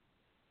year.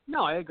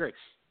 No, I agree.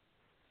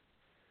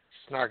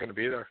 He's not going to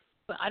be there.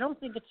 But I don't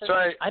think it's Pute,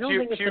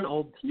 an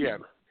old team. Yeah.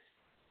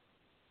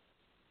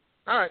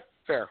 All right,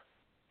 fair.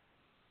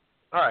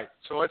 All right,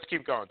 so let's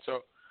keep going.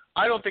 So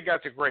I don't think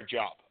that's a great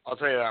job. I'll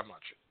tell you that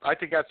much. I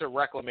think that's a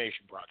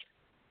reclamation project.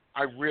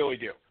 I really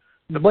do.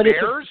 The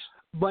Bears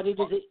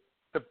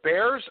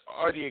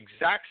are the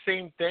exact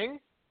same thing,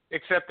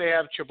 except they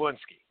have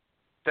Chablinski,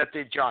 that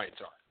the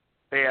Giants are.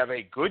 They have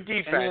a good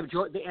defense,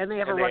 and they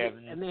have a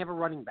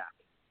running back.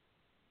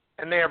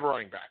 And they have a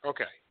running back.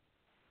 Okay.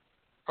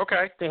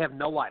 They have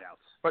no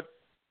wideouts. But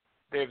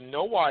they have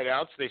no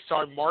wideouts. They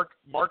signed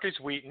Marcus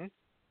Wheaton,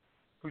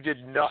 who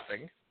did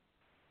nothing.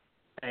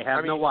 They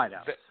have no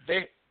wideouts. So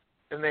they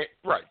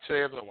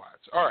have no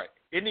wideouts. All right.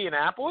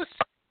 Indianapolis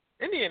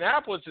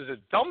is a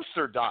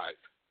dumpster dive.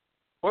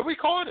 What do we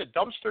call it? A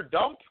dumpster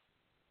dump?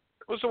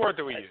 What's the word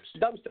that we use?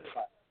 Dumpster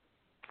fire.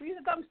 We use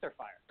a dumpster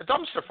fire. A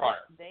dumpster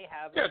fire.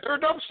 They're a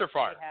dumpster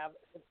fire.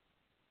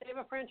 They have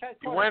a franchise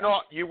You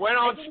quarterback. went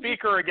on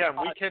speaker again.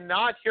 We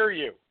cannot hear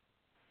you.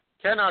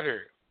 Cannot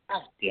hear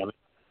you.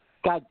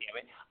 God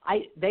damn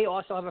it. They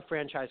also have a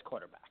franchise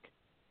quarterback.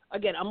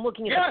 Again, I'm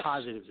looking at the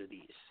positives of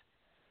these.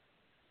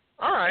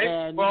 All right.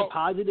 And well, the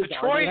positives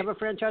are they have a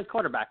franchise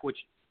quarterback, which...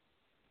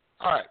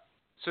 All right.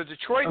 So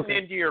Detroit and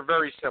Indy are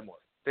very similar.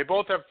 They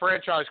both have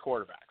franchise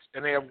quarterbacks,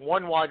 and they have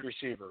one wide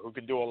receiver who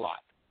can do a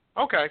lot.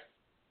 Okay.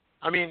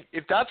 I mean,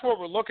 if that's what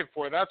we're looking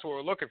for, that's what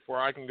we're looking for.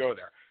 I can go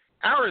there.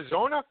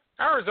 Arizona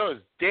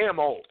is damn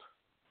old.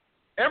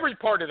 Every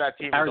part of that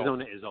team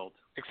is old.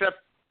 Except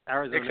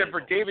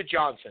for David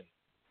Johnson.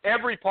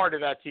 Every part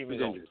of that team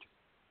is old.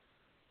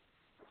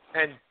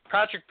 And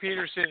Patrick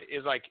Peterson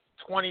is like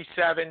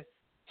 27.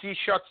 He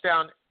shuts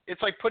down.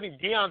 It's like putting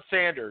Deion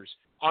Sanders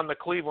on the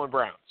Cleveland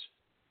Browns.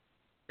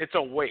 It's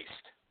a waste.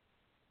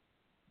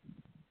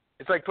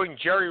 It's like putting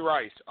Jerry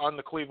Rice on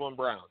the Cleveland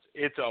Browns.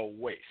 It's a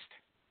waste.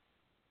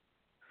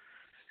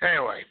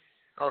 Anyway,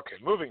 okay,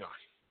 moving on.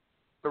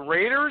 The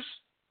Raiders,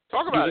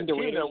 talk about a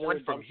team that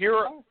went from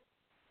hero.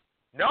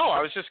 No,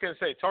 I was just going to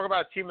say, talk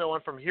about a team that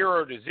went from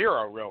hero to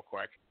zero real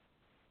quick.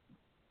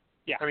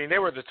 Yeah. I mean, they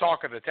were the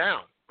talk of the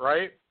town,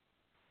 right?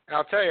 And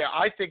I'll tell you,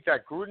 I think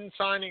that Gruden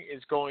signing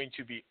is going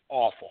to be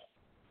awful.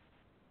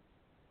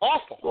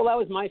 Awful. Well, that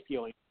was my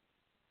feeling.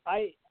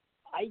 I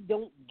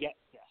don't get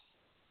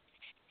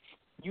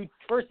this.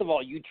 First of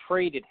all, you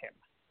traded him.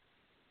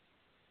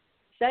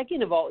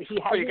 Second of all, he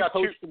hasn't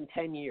coached in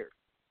 10 years.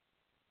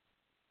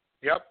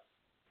 Yep.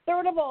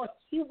 Third of all,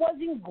 he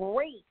wasn't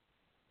great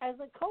as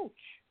a coach.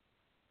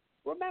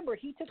 Remember,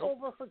 he took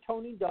over for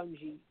Tony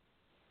Dungy.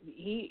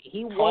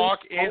 He talk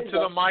into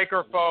the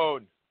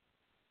microphone.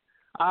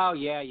 Oh,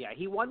 yeah.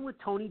 He won with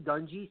Tony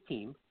Dungy's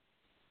team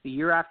the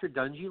year after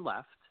Dungy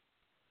left.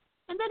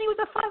 And then he was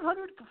a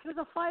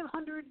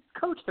 500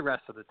 coach the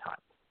rest of the time.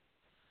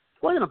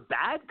 He wasn't a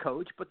bad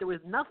coach, but there was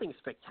nothing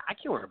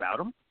spectacular about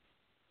him.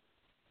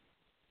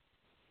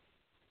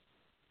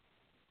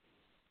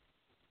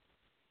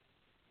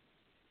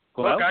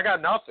 Hello? Look, I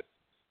got nothing.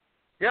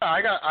 Yeah,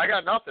 I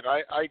got nothing.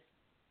 I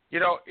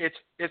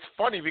it's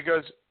funny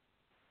because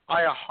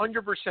I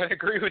 100%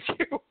 agree with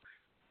you.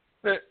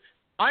 That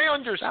I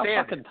understand.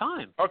 About fucking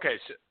time. Okay,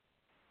 so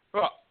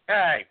well,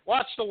 hey,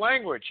 watch the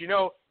language.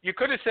 You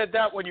could have said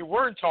that when you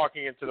weren't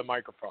talking into the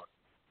microphone.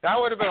 That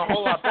would have been a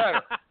whole lot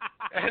better.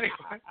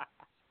 Anyway,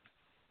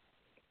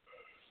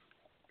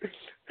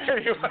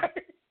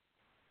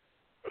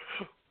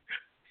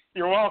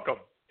 you're welcome.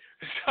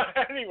 So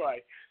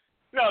anyway,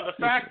 no, the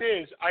fact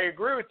is, I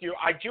agree with you.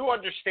 I do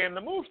understand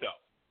the move, though.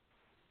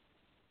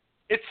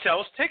 It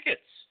sells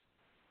tickets.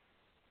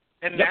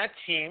 And that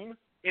team,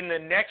 in the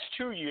next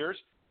 2 years,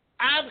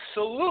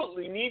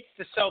 absolutely needs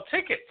to sell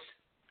tickets.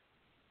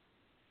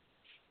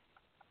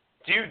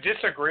 Do you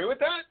disagree with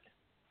that?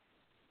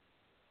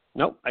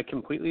 Nope, I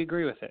completely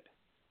agree with it.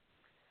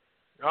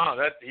 Oh,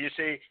 you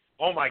see,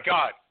 oh my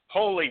God,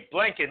 holy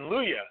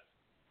blankenluia.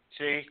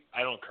 See,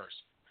 I don't curse.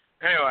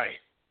 Anyway,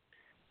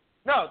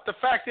 no, the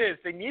fact is,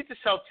 they need to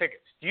sell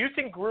tickets. Do you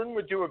think Gruden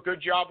would do a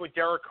good job with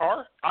Derek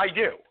Carr? I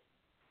do.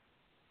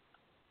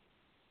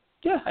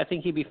 Yeah, I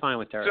think he'd be fine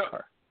with Derek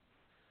Carr.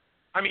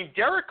 I mean,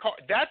 Derek Carr,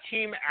 that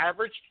team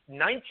averaged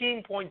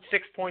 19.6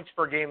 points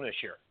per game this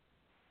year.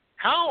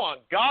 How on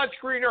God's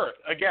green earth,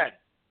 again,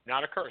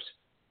 not a curse,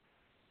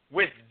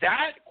 with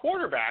that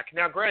quarterback,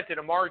 now granted,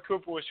 Amari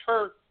Cooper was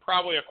hurt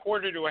probably a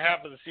quarter to a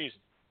half of the season.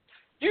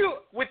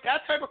 With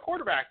that type of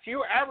quarterback,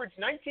 you average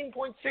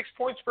 19.6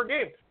 points per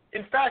game.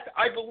 In fact,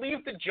 I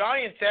believe the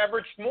Giants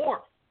averaged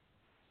more.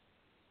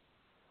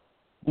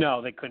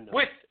 No, they couldn't have.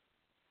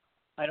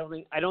 I don't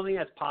think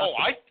that's possible.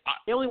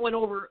 They only went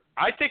over.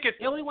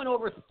 They only went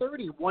over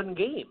 30 one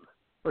game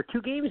or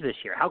 2 games this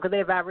year. How could they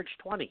have averaged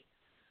 20?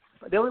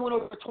 They only went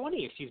over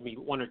 20.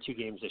 1 or 2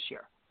 games this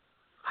year.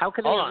 How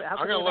could they? I'm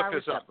going to look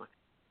this up.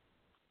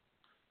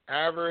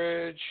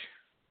 Average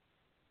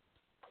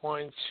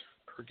points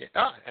per game.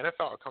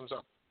 NFL, it comes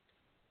up.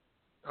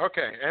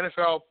 Okay,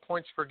 NFL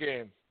points per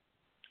game.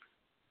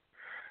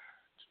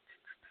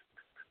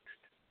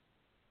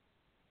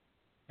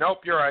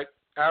 Nope, you're right.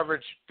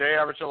 They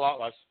average a lot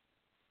less.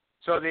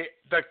 So the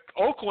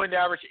Oakland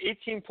averaged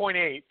 18.8,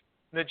 and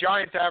the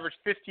Giants averaged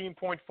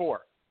 15.4.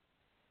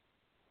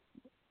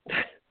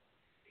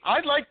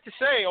 I'd like to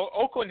say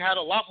Oakland had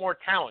a lot more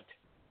talent.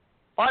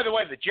 By the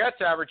way, the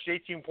Jets averaged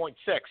 18.6.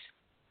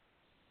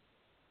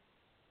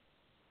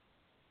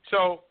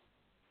 So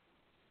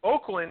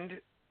Oakland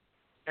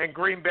and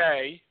Green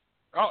Bay,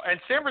 and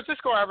San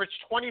Francisco averaged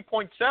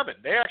 20.7.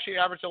 They actually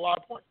averaged a lot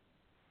of points.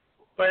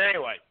 But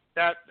anyway,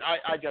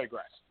 I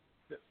digress.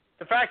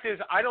 The fact is,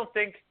 I don't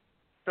think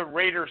the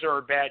Raiders are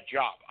a bad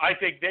job. I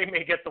think they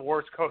may get the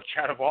worst coach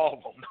out of all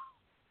of them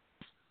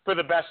for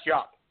the best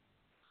job.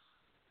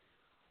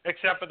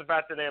 Except for the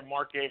fact that they have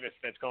Mark Davis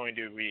that's going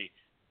to be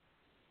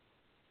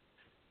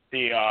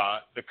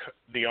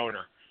the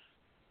owner.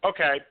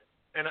 Okay,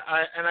 and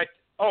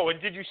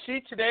did you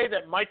see today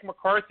that Mike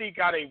McCarthy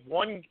got a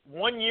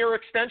one-year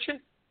extension?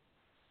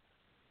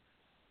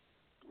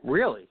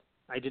 Really?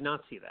 I did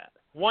not see that.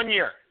 1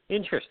 year.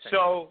 Interesting.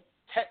 So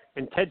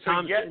Ted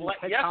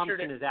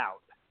Thompson is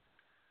out.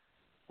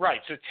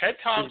 Right. So Ted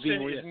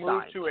Thompson is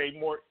moved to a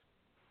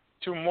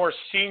more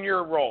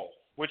senior role,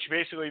 which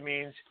basically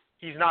means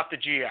he's not the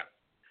GM.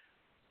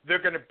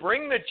 They're going to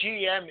bring a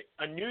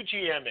new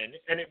GM in,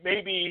 and it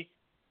may be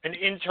an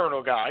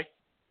internal guy.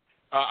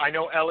 I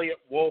know Elliot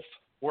Wolf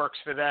works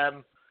for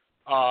them.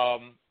 I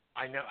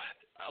know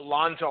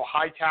Alonzo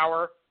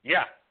Hightower.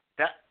 Yeah,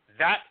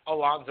 that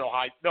Alonzo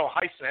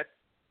Highsmith.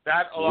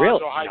 That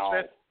Alonzo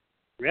Highsmith. No.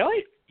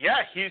 Really?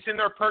 Yeah, he's in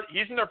their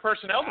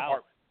personnel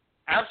department.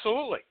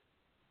 Absolutely.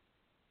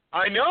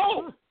 I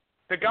know.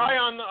 The guy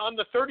on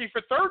the 30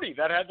 for 30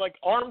 that had like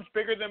arms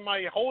bigger than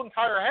my whole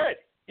entire head.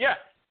 Yeah,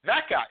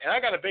 that guy. And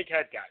I got a big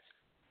head, guys.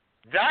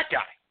 That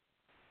guy.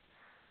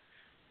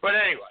 But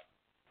anyway.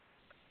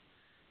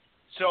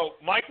 So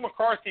Mike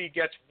McCarthy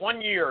gets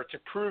 1 year to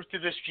prove to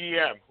this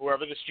GM,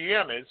 whoever this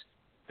GM is,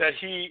 that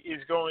he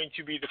is going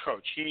to be the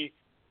coach. He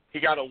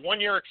got a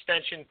 1 year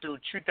extension through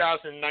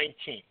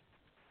 2019.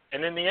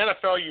 And in the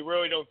NFL, you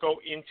really don't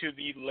go into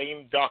the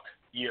lame duck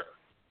year.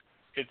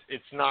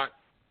 It's not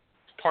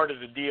part of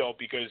the deal,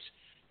 because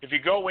if you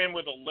go in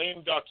with a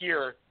lame duck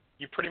year,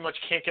 you pretty much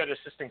can't get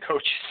assistant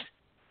coaches.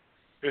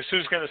 Because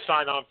who's going to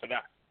sign on for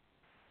that?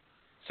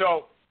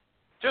 So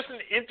just an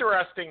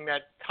interesting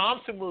that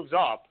Thompson moves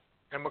up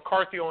and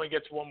McCarthy only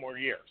gets 1 more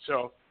year.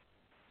 So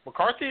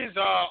McCarthy's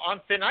on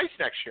thin ice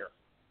next year.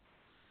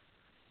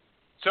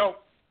 So,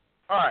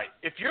 all right,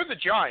 if you're the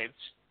Giants,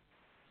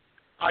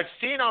 I've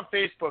seen on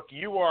Facebook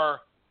you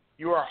are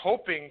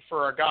hoping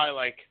for a guy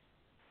like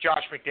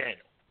Josh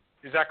McDaniel.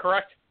 Is that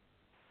correct?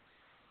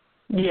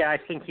 Yeah, I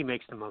think he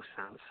makes the most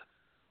sense.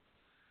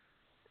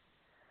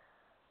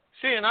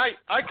 See, and I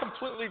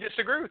completely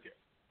disagree with you.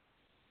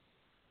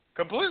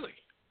 Completely.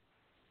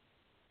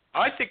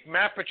 I think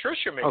Matt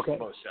Patricia makes the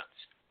most sense.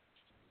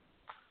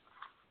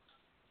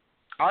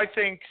 I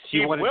think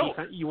you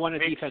want a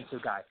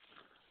defensive guy.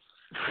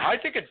 I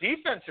think a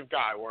defensive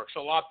guy works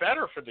a lot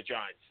better for the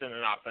Giants than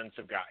an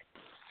offensive guy.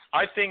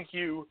 I think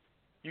you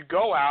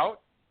go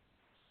out.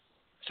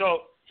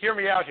 So hear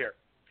me out here.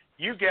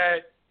 You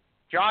get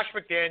Josh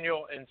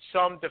McDaniel and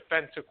some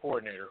defensive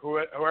coordinator,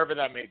 whoever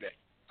that may be.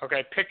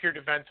 Okay, pick your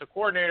defensive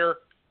coordinator.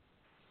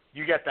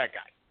 You get that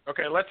guy.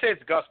 Okay, let's say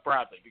it's Gus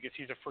Bradley because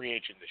he's a free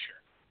agent this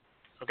year.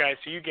 Okay,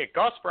 so you get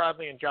Gus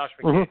Bradley and Josh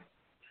McDaniel.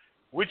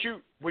 Mm-hmm.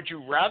 Would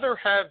you rather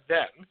have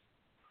them,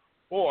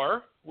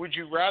 or would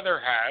you rather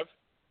have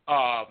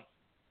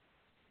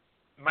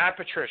Matt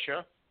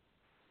Patricia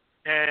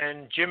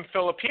and Jim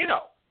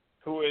Filipino,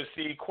 who is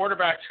the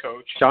quarterback's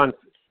coach? John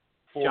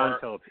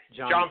Filipino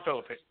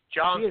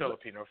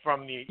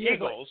from the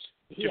Eagles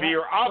to be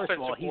your offensive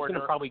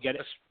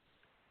coordinator.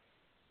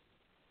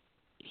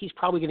 He's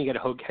probably going to get a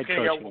head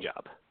coaching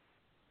job.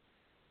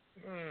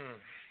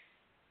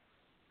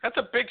 That's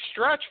a big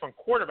stretch from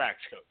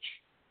quarterback's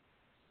coach.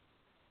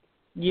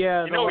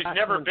 Yeah, he's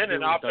never been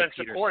an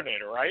offensive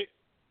coordinator, right?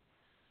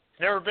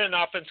 He's never been an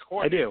offensive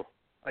coordinator.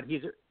 I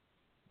do,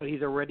 but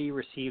he's already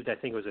received, I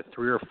think it was a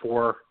 3 or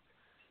 4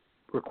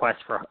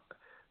 requests for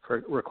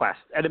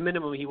requests. At a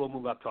minimum, he will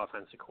move up to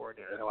offensive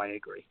coordinator. So I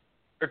agree.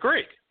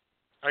 Agreed.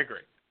 I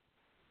agree.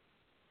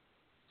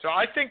 So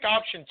I think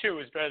option 2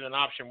 is better than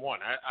option 1.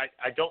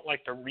 I don't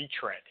like the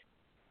retread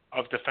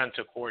of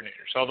defensive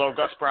coordinators, although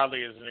Gus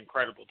Bradley is an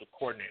incredible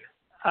coordinator.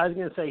 I was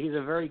going to say he's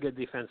a very good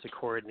defensive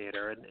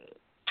coordinator. And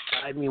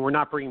I mean, we're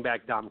not bringing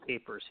back Dom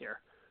Capers here,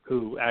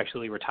 who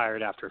actually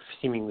retired after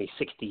seemingly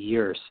 60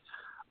 years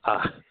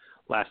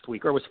last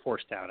week, or was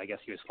forced out. I guess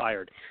he was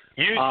fired.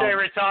 You say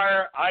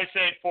retire, I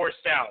say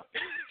forced out.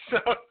 So,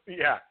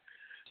 yeah.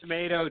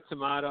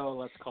 Tomato,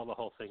 let's call the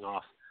whole thing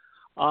off.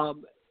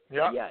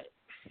 Yeah.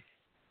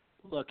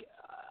 Look,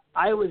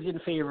 I was in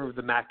favor of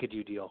the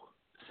McAdoo deal.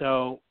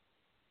 So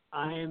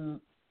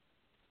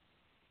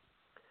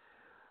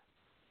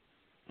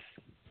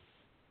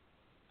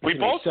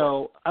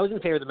So I was in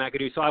favor of the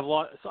McAdoo. So I've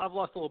lost a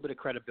little bit of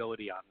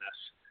credibility on this.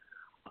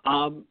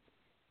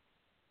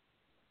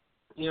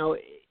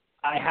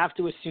 I have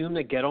to assume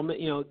that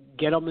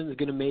Gettleman's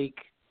going to make.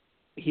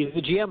 He's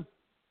the GM.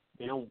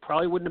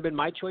 Probably wouldn't have been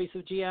my choice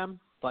of GM,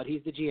 but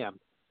he's the GM.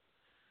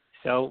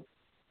 So,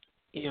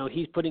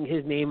 he's putting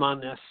his name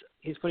on this.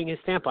 He's putting his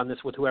stamp on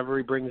this with whoever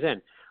he brings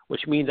in,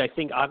 which means I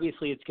think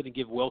obviously it's going to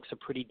give Wilkes a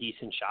pretty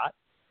decent shot.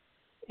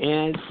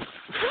 And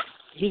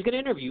he's going to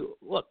interview.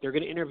 Look, they're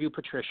going to interview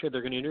Patricia.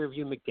 They're going to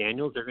interview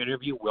McDaniels. They're going to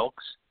interview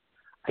Wilkes.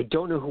 I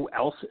don't know who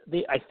else.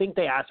 I think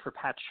they asked for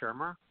Pat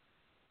Shurmur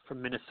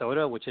from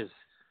Minnesota, which is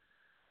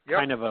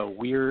kind of a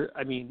weird.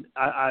 I mean,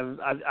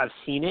 I've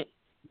seen it,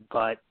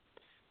 but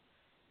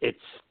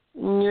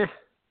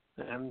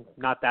I'm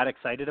not that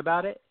excited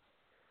about it.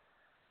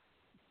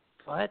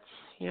 But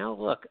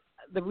look,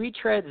 the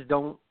retreads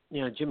don't.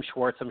 Jim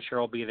Schwartz, I'm sure,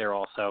 will be there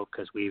also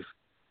because we've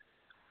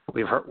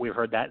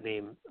heard that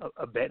name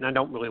a bit, and I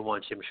don't really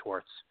want Jim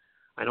Schwartz.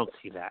 I don't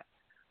see that.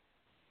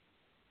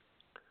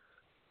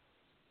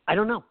 I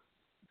don't know.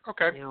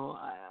 Okay.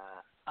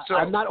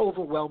 I'm not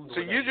overwhelmed with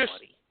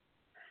anybody.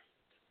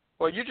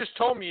 You just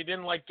told me you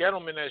didn't like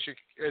Gettleman as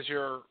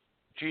your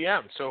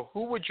GM. So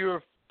who would you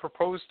have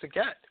proposed to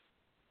get?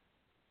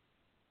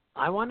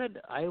 I wanted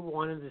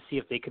to see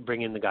if they could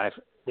bring in the guy.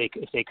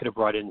 If they could have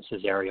brought in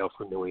Cesario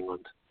from New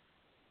England.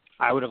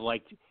 I would have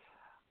liked.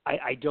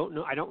 I don't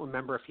know. I don't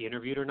remember if he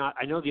interviewed or not.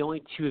 I know the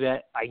only two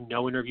that I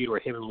know interviewed were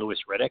him and Louis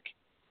Riddick.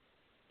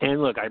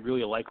 And look, I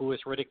really like Louis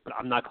Riddick, but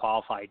I'm not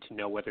qualified to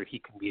know whether he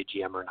can be a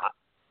GM or not.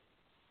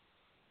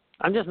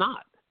 I'm just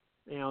not.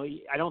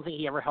 I don't think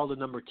he ever held a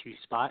number 2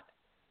 spot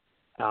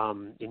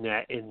in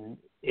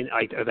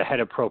the head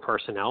of pro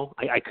personnel.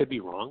 I could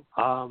be wrong.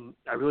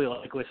 I really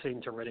like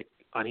listening to Riddick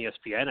on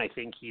ESPN. I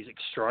think he's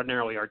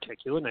extraordinarily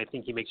articulate, and I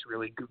think he makes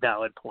really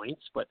valid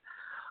points. But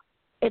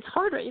it's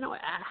hard,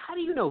 how do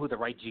you know who the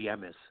right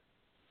GM is?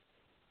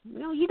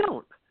 You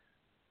don't.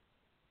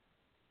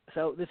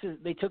 So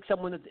they took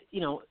someone that,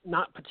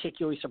 not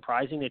particularly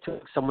surprising. They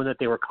took someone that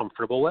they were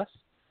comfortable with.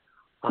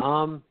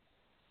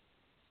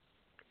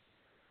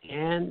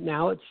 And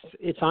now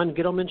it's on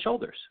Gettleman's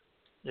shoulders.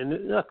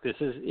 And look, this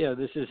is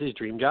his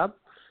dream job.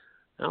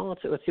 Now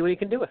let's see what he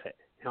can do with it.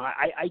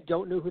 I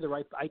don't know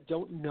I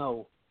don't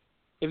know.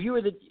 If you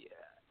were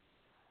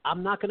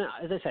I'm not gonna.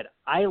 As I said,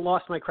 I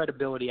lost my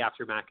credibility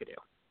after McAdoo.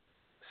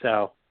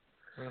 So,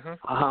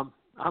 I'm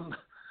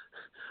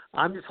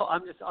just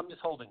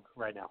holding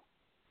right now.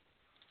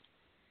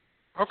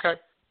 Okay,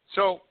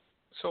 so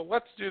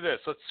let's do this.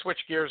 Let's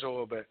switch gears a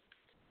little bit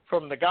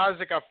from the guys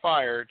that got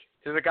fired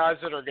to the guys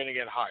that are going to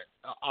get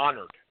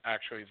honored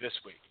actually this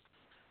week.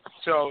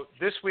 So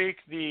this week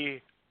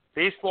the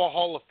Baseball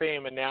Hall of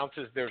Fame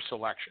announces their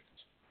selections.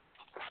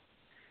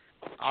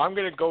 I'm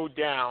going to go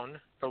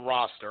down the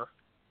roster.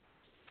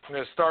 I'm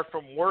going to start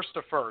from worst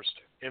to first,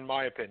 in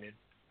my opinion.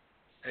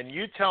 And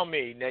you tell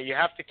me, now you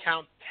have to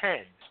count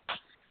 10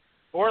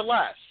 or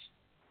less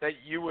that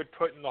you would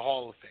put in the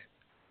Hall of Fame.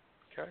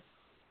 Okay?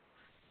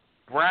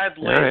 Brad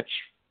Lynch, right.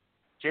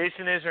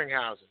 Jason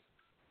Isringhausen.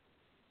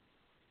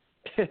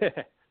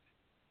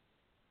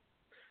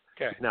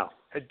 Okay. No.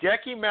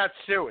 Hideki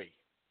Matsui.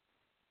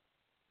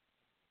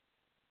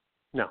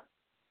 No.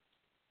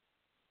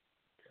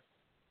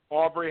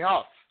 Aubrey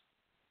Huff.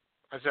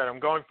 I said I'm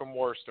going from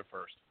worst to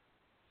first.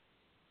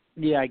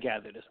 Yeah, I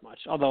gathered as much.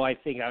 Although I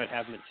think I would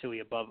have Matsui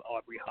above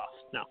Aubrey Huff.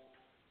 No.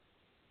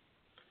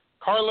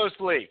 Carlos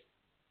Lee.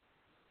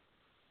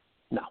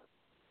 No.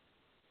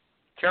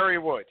 Kerry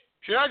Wood.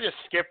 Should I just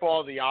skip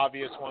all the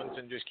obvious ones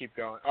and just keep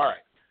going? All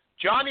right.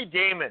 Johnny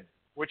Damon,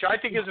 which I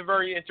think is a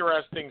very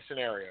interesting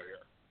scenario here.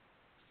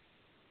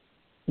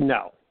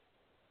 No.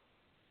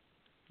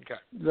 Okay.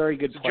 Very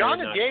good player.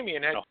 Johnny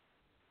Damon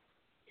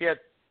had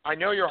I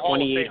know your Hall of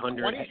Fame,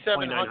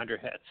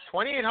 2,900 hits.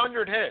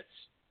 2,800 hits.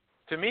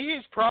 To me,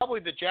 he's probably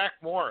the Jack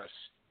Morris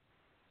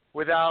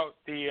without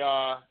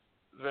the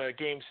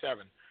Game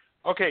 7.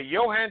 Okay,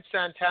 Johan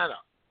Santana.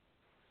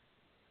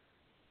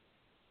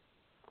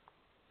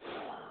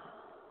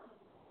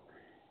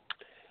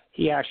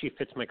 He actually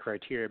fits my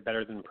criteria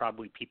better than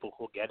probably people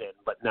who'll get in,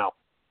 but no.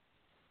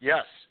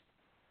 Yes,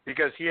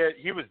 because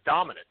he was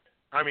dominant.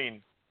 I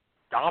mean,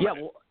 dominant.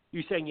 Yeah, well,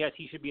 you're saying yes,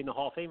 he should be in the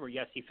Hall of Fame, or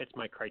yes, he fits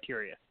my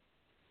criteria?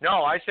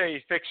 No, I say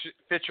he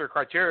fits your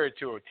criteria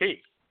to a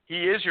T.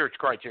 He is your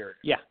criteria.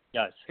 Yeah,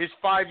 yes. His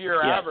 5-year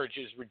Yes. average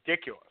is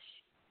ridiculous.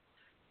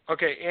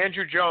 Okay,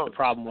 Andrew Jones. The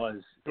problem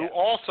was who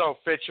also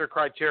fits your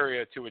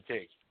criteria to a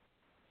T.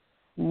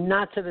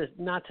 not to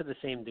the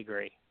same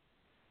degree,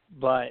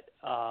 but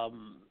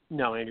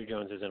no, Andrew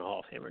Jones isn't a Hall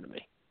of Famer to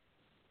me.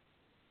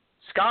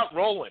 Scott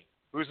Rowland,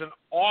 who's an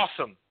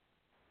awesome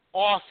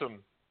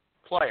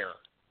player,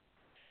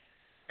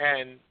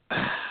 and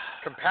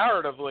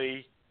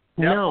comparatively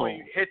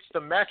definitely hits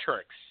the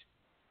metrics.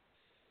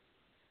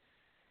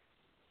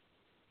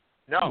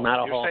 No, not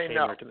a you're Hall of saying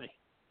Famer no. to me.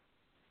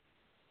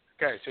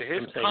 Okay, so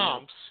his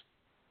comps.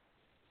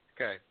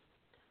 No. Okay,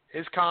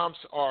 his comps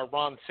are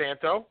Ron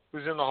Santo,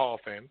 who's in the Hall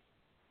of Fame.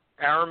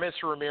 Aramis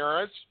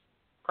Ramirez,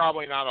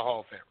 probably not a Hall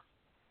of Famer.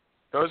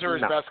 Those are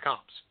his best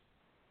comps.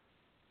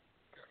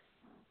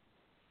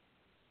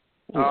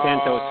 And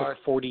Santo took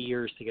 40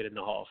 years to get in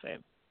the Hall of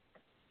Fame.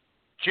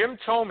 Jim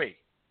Thome.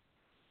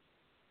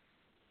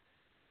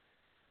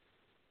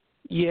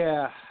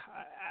 Yeah,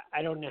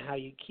 I don't know how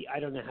you keep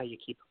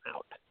him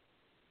out.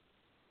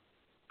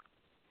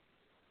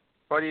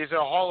 But he's a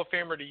Hall of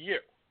Famer to you.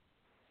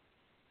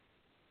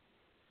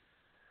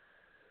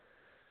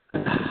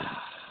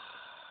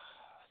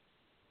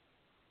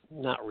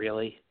 Not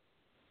really.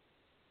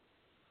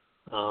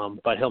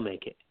 But he'll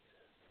make it.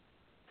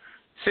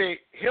 See,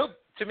 he'll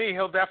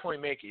definitely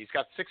make it. He's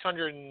got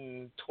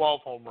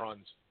 612 home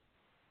runs.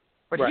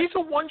 But right. he's a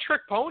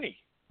one-trick pony.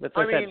 That's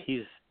I what I mean,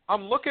 said.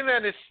 I'm looking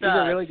at his stats.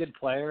 He's a really good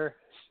player.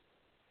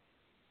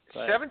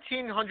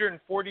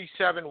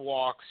 1,747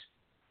 walks,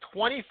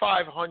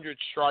 2,500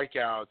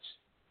 strikeouts,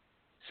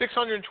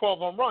 612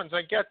 home runs.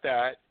 I get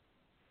that.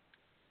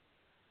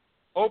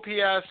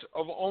 OPS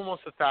of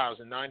almost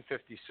 1,000,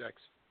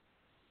 956.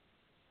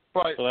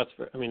 But so that's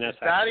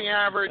batting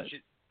average.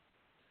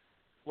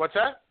 What's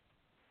that?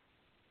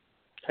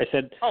 I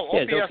said,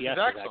 OPS his is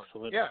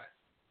excellent. Yeah.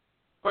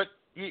 But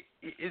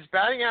his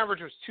batting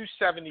average was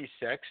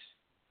 276.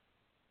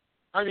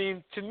 I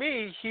mean, to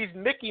me, he's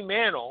Mickey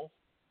Mantle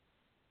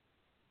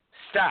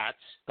stats.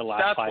 The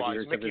last 5 stats-wise,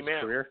 years Mickey of his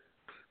Mantle. career?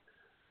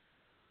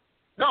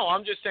 No,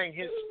 I'm just saying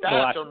his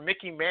stats are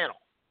Mickey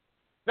Mantle.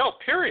 No,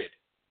 period.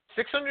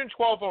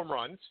 612 home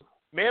runs.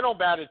 Mantle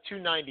batted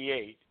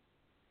 298.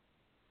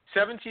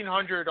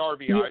 1,700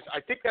 RBIs. I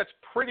think that's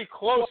pretty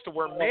close to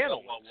where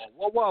Mantle was.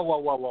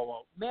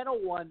 Whoa. Mantle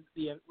won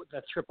the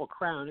Triple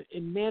Crown,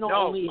 and Mantle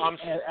only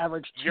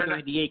averaged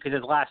 298 because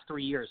his last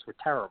 3 years were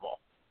terrible.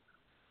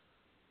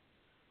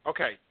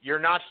 Okay, you're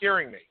not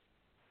hearing me.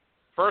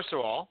 First of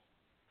all,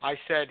 I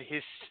said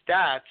his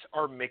stats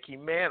are Mickey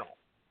Mantle.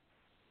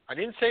 I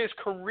didn't say his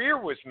career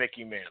was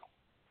Mickey Mantle.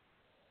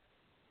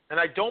 And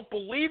I don't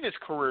believe his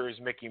career is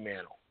Mickey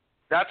Mantle.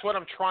 That's what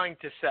I'm trying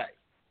to say.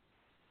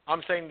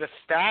 I'm saying the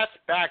stats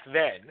back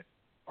then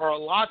are a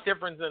lot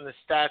different than the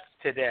stats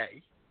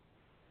today.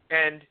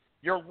 And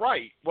you're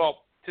right.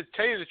 Well, to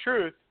tell you the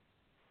truth,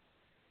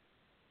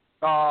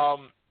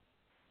 Thome,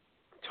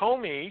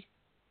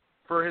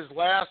 for his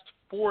last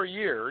 4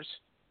 years,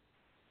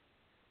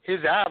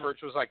 his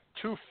average was like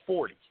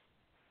 240.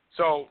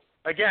 So,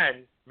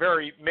 again,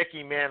 very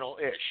Mickey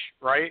Mantle-ish,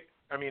 right?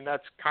 I mean,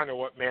 that's kind of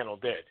what Mantle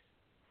did,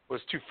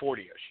 was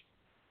 240-ish.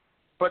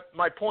 But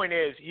my point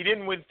is, he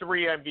didn't win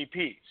 3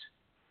 MVPs.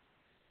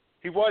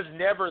 He was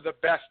never the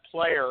best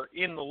player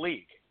in the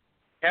league,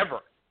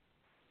 ever.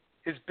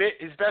 His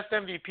best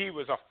MVP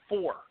was a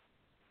 4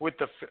 with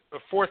the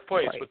fourth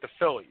place with the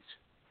Phillies.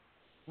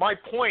 My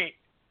point,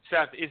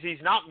 Seth, is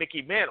he's not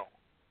Mickey Mantle,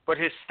 but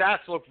his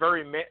stats look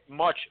very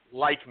much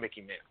like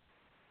Mickey Mantle.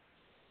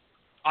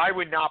 I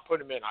would not put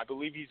him in. I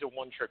believe he's a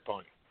one-trick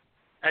pony.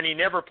 And he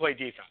never played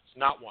defense,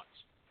 not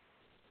once.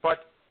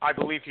 But I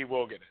believe he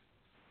will get in.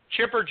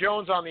 Chipper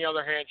Jones, on the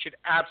other hand, should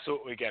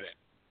absolutely get in.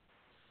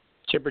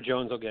 Chipper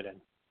Jones will get in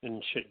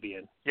and should be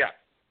in. Yeah.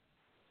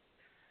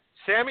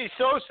 Sammy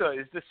Sosa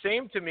is the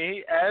same to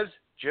me as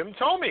Jim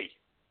Thome.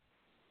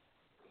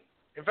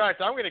 In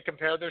fact, I'm going to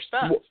compare their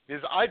stats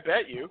because I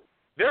bet you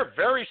they're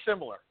very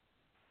similar.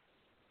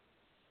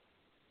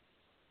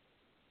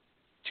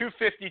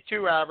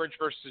 252 average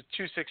versus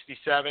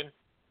 267.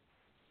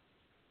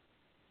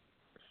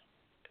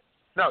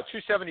 No,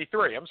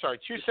 273. I'm sorry,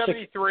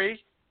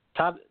 273.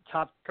 Top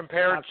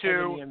compared top to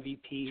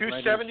MVP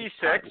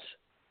 276.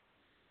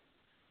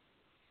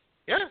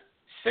 Yeah,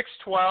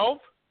 612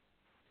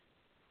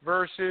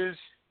 versus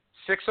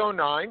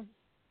 609.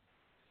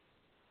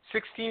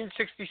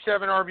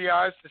 1667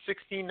 RBIs to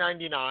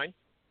 1699.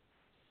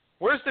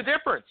 Where's the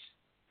difference?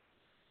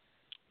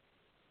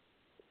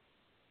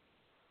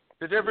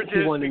 The difference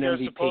is because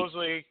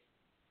supposedly.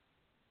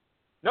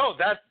 No,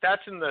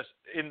 that's in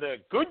the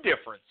good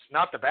difference,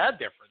 not the bad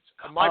difference.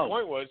 My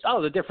point was.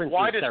 The difference.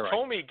 Why is does steroids.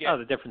 Thome get?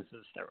 The difference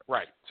is steroids.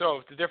 Right. So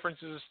if the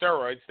difference is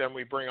steroids, then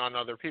we bring on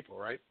other people,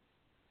 right?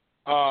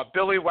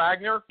 Billy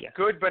Wagner,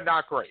 good but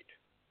not great.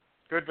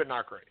 Good but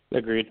not great.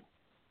 Agreed.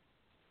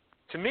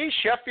 To me,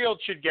 Sheffield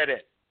should get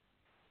in.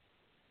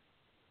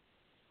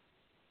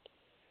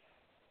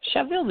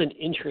 Sheffield's an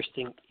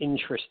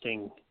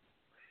interesting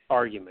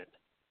argument.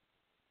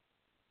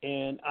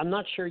 And I'm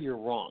not sure you're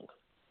wrong.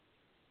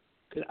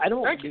 'Cause I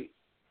don't. Thank you.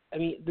 I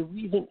mean, the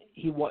reason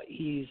he's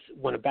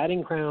won a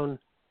batting crown,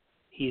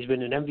 he's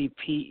been an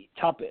MVP,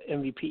 top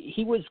MVP.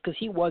 He was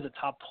a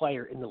top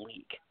player in the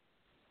league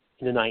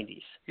in the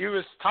 90s. He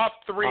was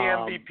top 3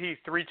 MVP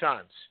 3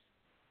 times.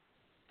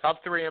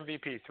 Top 3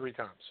 MVP 3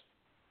 times.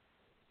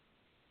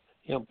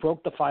 You know,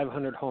 broke the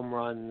 500 home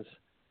runs.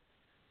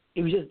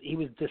 He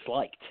was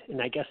disliked,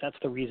 and I guess that's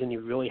the reason he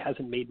really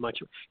hasn't made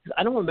much.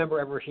 I don't remember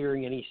ever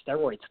hearing any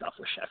steroid stuff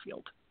with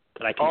Sheffield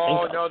that I can think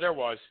of. Oh no, there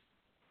was.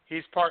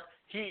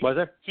 Was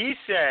there? He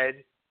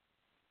said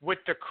with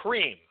the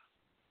cream,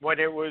 when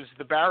it was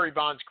the Barry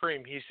Bonds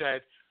cream, he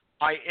said,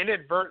 I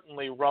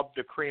inadvertently rubbed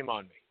the cream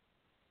on me.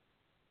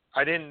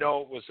 I didn't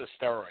know it was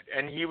a steroid.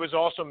 And he was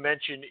also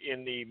mentioned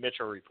in the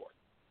Mitchell report.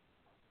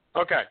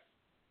 Okay.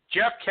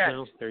 Jeff Kent.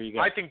 No, there you go.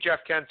 I think Jeff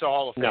Kent's a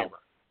Hall of Famer.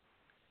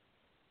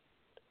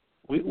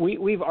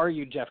 We've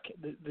argued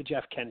the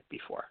Jeff Kent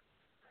before.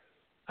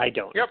 I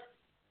don't. Yep.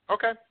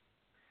 Okay.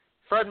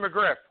 Fred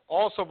McGriff,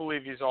 also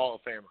believe he's a Hall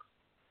of Famer.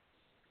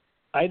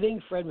 I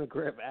think Fred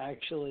McGriff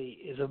actually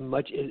is a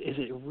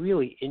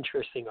really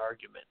interesting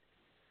argument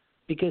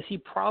because he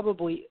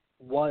probably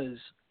was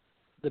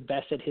the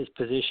best at his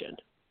position,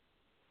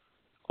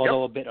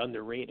 although a bit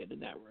underrated in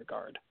that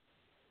regard.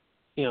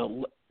 You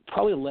know,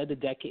 probably led a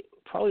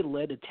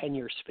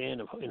 10-year span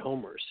in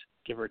homers,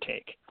 give or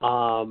take.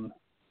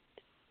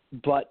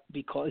 But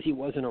because he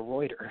wasn't a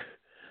Reuter,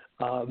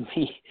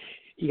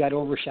 he got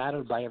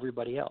overshadowed by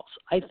everybody else.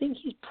 I think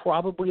he's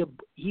probably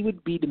he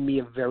would be to me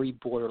a very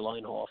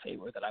borderline Hall of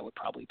Famer that I would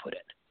probably put in.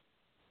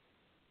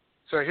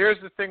 So here's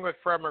the thing with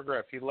Fred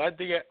McGriff. He led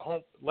the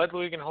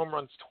league in home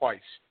runs twice.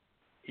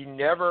 He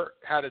never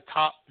had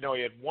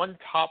he had one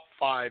top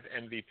 5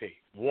 MVP.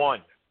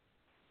 One.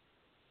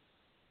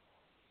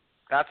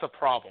 That's a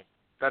problem.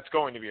 That's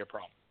going to be a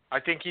problem. I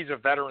think he's a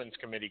Veterans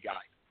Committee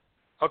guy.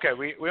 Okay,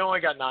 we only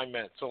got 9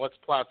 minutes, so let's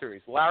plow through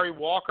these. Larry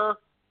Walker,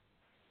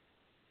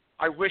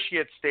 I wish he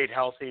had stayed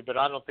healthy, but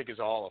I don't think he's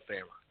a Hall of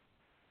Famer.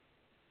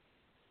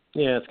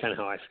 Yeah, that's kind of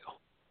how I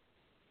feel.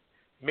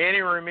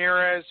 Manny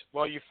Ramirez,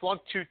 well, you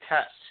flunked 2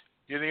 tests.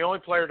 You're the only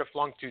player to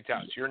flunk 2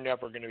 tests. You're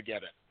never going to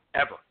get it,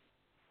 ever.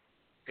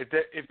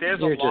 If there's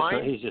a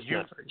line, he's just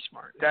not very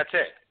smart. That's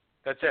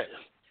it.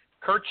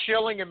 Kurt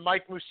Schilling and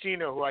Mike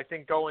Mussina, who I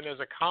think go in as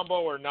a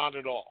combo or not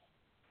at all.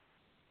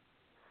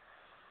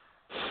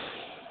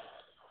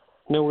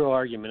 No real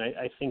argument.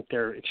 I think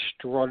they're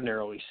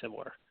extraordinarily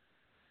similar.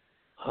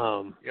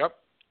 Yep.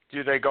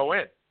 Do they go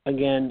in?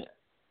 Again,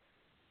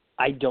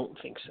 I don't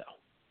think so.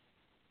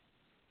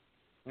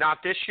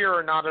 Not this year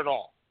or not at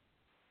all?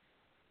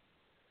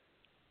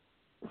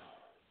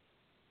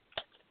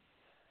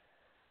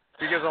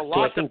 Because a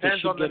lot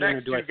depends on the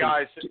next 2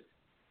 guys.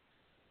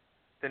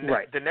 The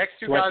next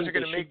 2 guys are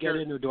going to make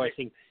your... Do I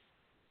think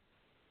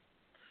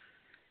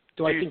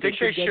they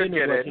should get in,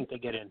 or do I think they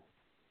get in?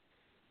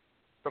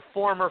 The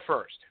former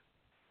first.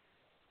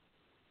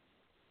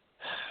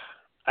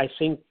 I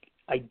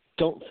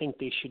don't think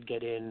they should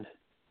get in.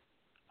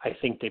 I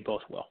think they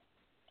both will,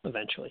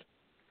 eventually.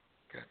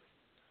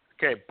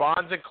 Okay,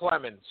 Bonds and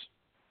Clemens.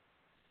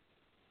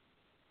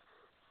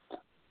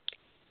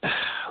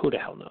 Who the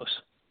hell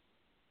knows?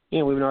 You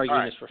know, we've been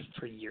arguing this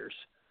for years.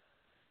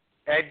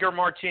 Edgar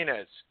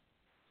Martinez.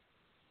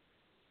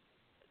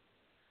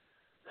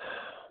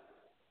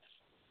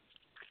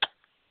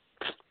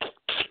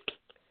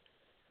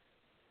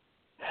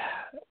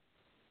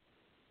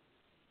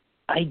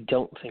 I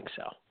don't think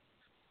so.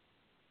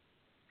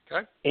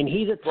 Okay. And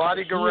he's a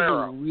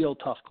Guerrero. Real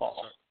tough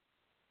call.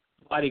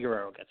 Vladdy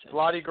Guerrero gets in.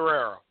 Vladdy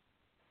Guerrero.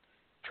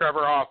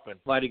 Trevor Hoffman.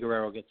 Vladdy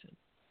Guerrero gets in.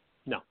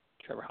 No,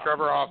 Trevor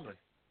Hoffman.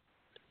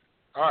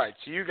 All right,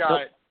 so you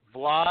got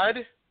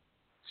Vlad.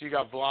 So you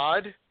got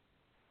Vlad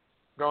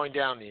going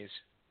down these.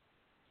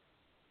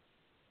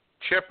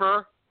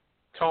 Chipper,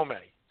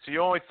 Tomei. So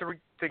you only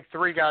think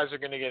 3 guys are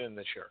going to get in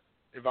this year,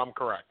 if I'm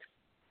correct.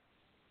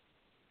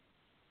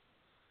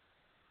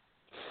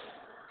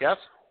 Yes?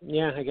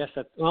 Yeah, I guess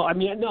that. Well, I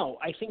mean, no,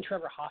 I think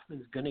Trevor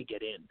Hoffman's going to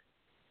get in.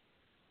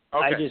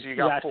 Okay, I just so you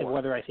got asking 4.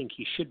 whether I think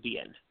he should be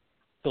in.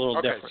 It's a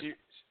little different.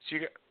 So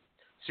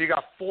you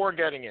got 4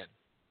 getting in,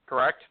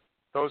 correct?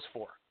 Those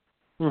 4.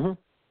 Mm-hmm.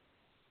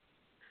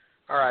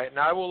 All right, and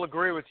I will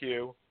agree with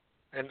you,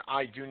 and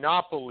I do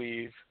not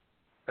believe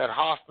that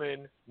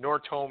Hoffman nor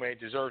Tomei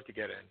deserve to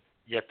get in,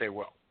 yet they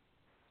will.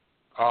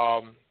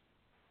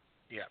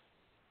 Yeah.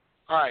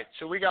 All right,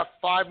 so we got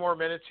 5 more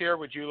minutes here.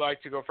 Would you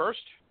like to go first?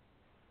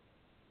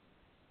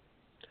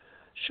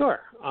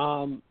 Sure.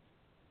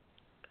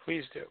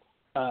 Please do.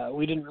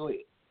 We didn't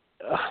really.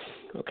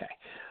 Okay.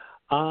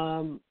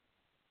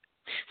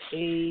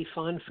 A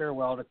fond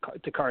farewell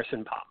to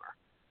Carson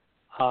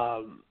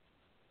Palmer.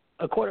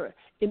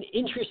 An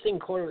interesting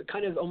quarter,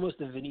 kind of almost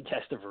the Vinny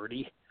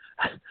Testaverde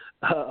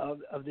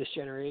of this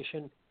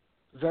generation.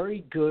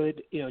 Very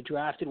good,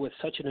 drafted with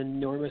such an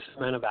enormous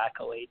amount of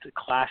accolades, a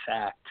class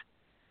act.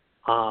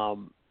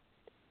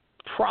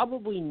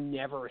 Probably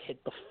never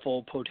hit the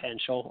full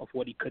potential of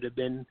what he could have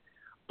been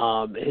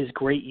His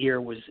great year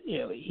was,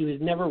 he was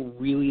never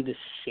really the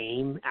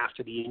same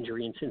after the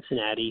injury in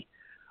Cincinnati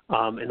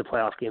in the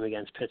playoff game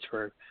against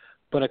Pittsburgh,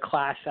 but a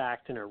class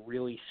act and a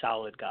really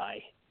solid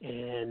guy.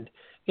 And,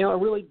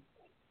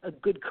 a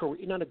good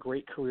career, not a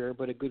great career,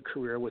 but a good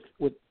career with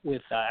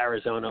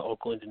Arizona,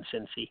 Oakland, and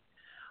Cincy.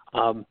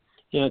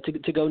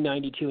 To go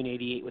 92 and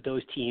 88 with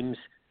those teams,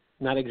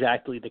 not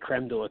exactly the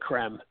creme de la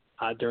creme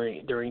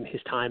during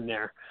his time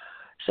there,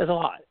 says a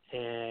lot.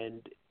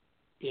 And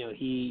if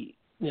he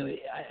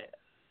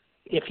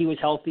was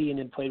healthy and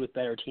had played with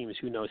better teams,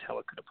 who knows how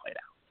it could have played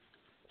out.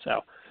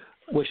 So,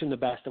 wish him the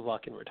best of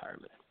luck in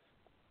retirement.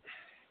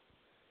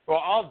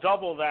 Well, I'll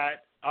double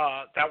that.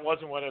 That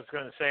wasn't what I was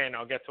going to say, and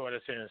I'll get to what I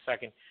said in a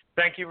second.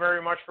 Thank you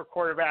very much for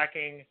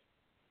quarterbacking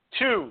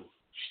 2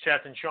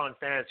 Seth and Sean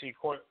fantasy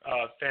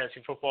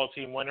football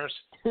team winners.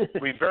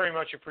 We very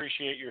much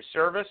appreciate your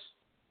service.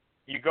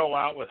 You go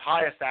out with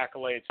highest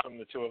accolades from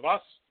the 2 of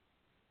us.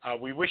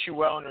 We wish you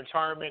well in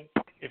retirement.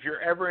 If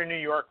you're ever in New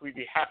York, we'd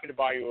be happy to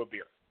buy you a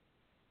beer.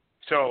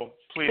 So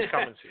please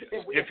come and see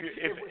us.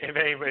 If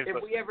anybody's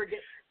listening.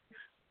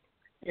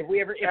 If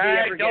we ever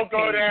don't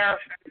go there.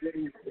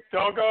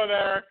 Don't go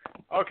there.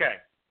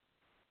 Okay.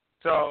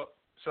 So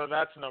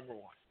that's number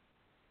 1.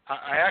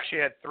 I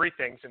actually had 3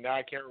 things, and now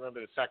I can't remember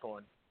the second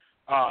one.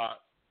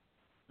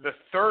 The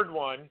third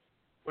one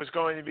was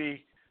going to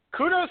be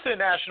kudos to the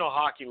National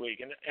Hockey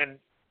League. And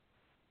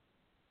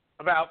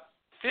about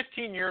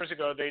 15 years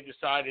ago, they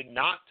decided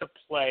not to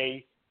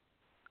play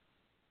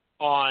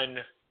on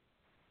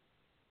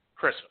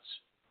Christmas.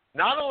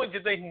 Not only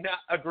did they not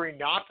agree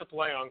not to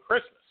play on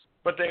Christmas,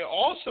 but they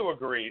also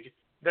agreed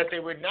that they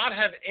would not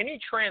have any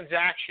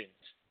transactions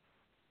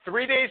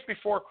 3 days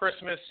before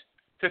Christmas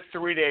to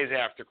 3 days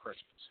after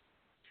Christmas.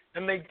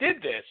 And they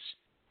did this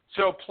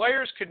so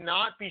players could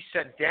not be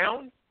sent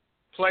down,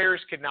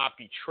 players could not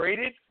be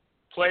traded,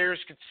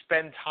 players could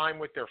spend time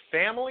with their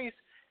families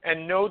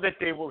and know that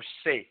they were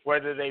safe,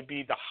 whether they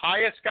be the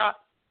highest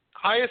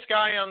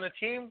guy on the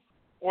team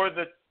or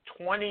the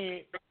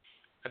 20,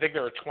 I think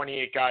there were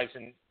 28 guys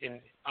on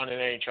an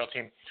NHL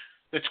team,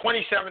 the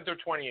 27th or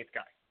 28th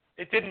guy.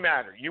 It didn't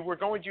matter. You were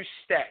going to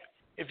stay.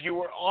 If you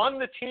were on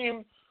the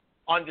team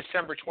on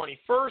December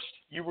 21st,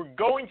 you were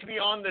going to be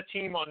on the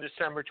team on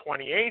December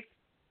 28th,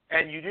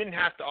 and you didn't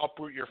have to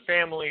uproot your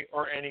family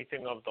or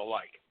anything of the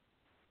like.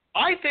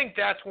 I think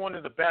that's one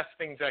of the best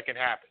things that can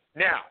happen.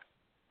 Now,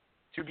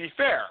 to be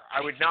fair,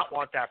 I would not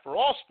want that for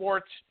all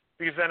sports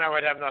because then I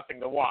would have nothing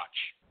to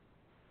watch.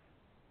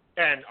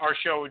 And our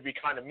show would be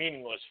kind of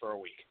meaningless for a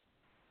week.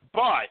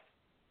 But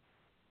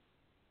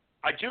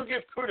I do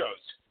give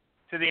kudos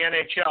to the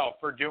NHL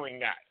for doing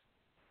that.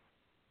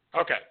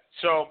 Okay,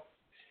 so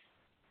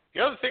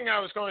the other thing I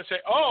was going to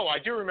say, I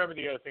do remember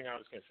the other thing I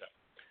was going to say.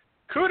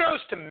 Kudos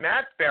to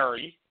Matt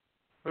Berry,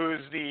 who's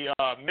the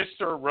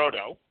Mr.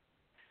 Roto,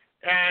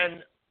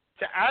 and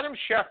to Adam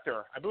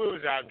Schefter, I believe it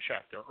was Adam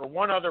Schefter, or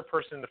one other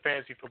person in the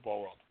fantasy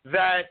football world,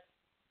 that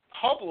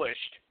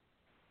published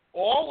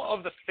all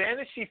of the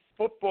fantasy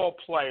football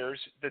players,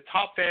 the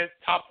top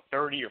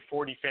 30 or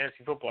 40 fantasy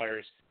football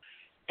players,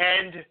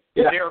 and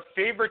their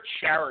favorite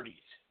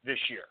charities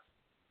this year.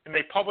 And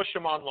they published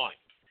them online.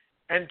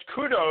 And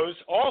kudos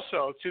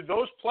also to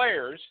those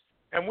players,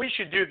 and we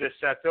should do this,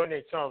 Seth,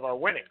 donate some of our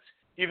winnings,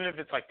 even if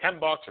it's like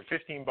 $10 or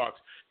 $15,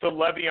 to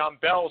Le'Veon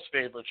Bell's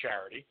favorite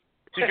charity.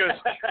 Because,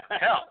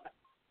 hell,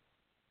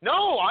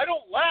 no, I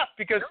don't laugh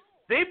because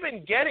they've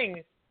been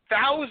getting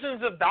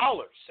thousands of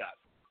dollars, Seth,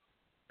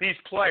 these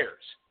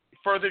players,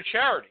 for their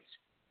charities.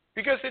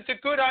 Because it's a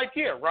good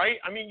idea, right?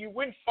 I mean, you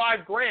win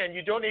 $5,000,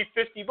 you donate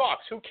 $50.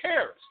 Who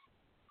cares?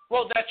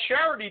 Well, that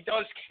charity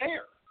does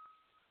care.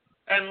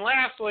 And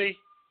lastly,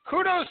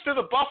 kudos to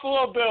the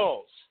Buffalo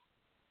Bills.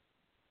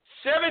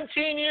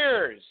 17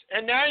 years,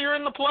 and now you're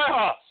in the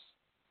playoffs.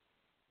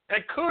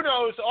 And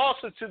kudos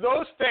also to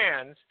those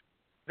fans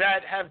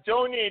that have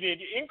donated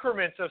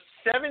increments of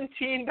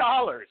 $17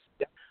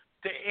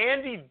 to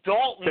Andy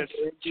Dalton's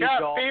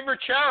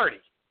favorite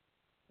charity.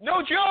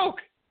 No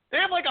joke. They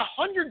have like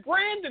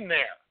 $100,000 in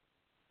there.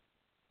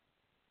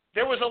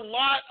 There was a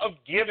lot of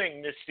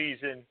giving this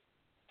season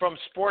from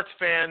sports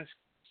fans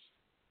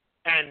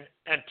and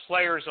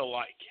players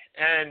alike.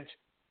 And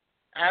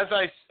as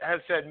I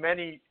have said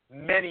many,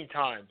 many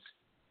times,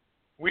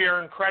 we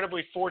are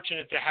incredibly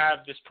fortunate to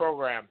have this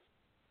program.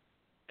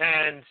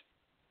 And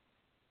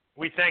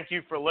we thank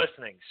you for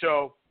listening.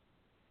 So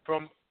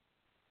from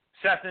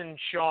Seth and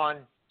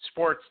Sean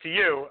Sports to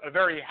you, a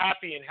very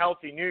happy and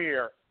healthy New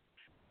Year.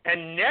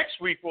 And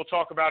next week we'll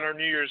talk about our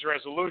New Year's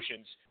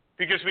resolutions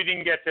because we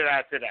didn't get to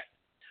that today.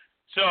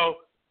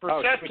 So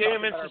for Seth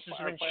Kamens, this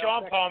has been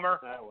Sean Palmer.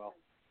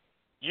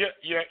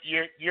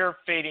 You're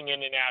fading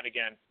in and out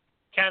again.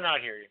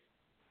 Cannot hear you.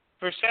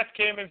 For Seth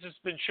Kamens, it's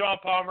been Sean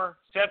Palmer,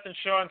 Seth and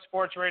Sean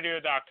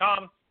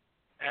SportsRadio.com,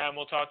 and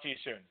we'll talk to you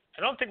soon.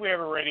 I don't think we have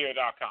a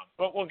radio.com,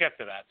 but we'll get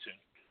to that soon.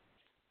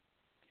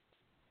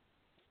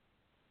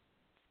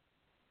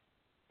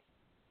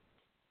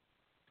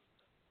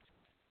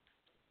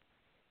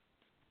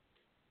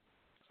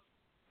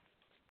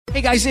 Hey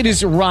guys, it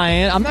is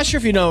Ryan. I'm not sure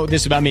if you know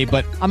this about me,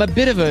 but I'm a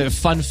bit of a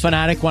fun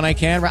fanatic when I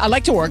can. I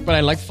like to work, but I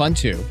like fun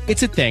too.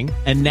 It's a thing.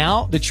 And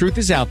now the truth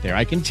is out there.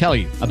 I can tell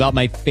you about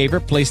my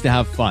favorite place to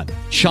have fun.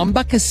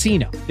 Chumba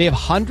Casino. They have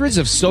hundreds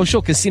of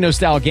social casino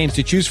style games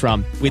to choose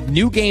from with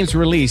new games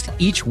released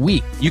each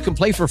week. You can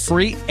play for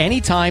free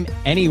anytime,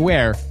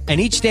 anywhere. And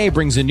each day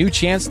brings a new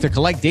chance to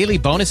collect daily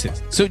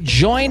bonuses. So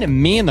join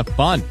me in the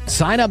fun.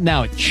 Sign up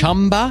now at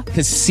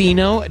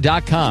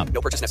ChumbaCasino.com.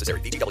 No purchase necessary.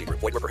 VGW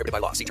Group. Void where prohibited by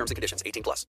law. See terms and conditions. 18+.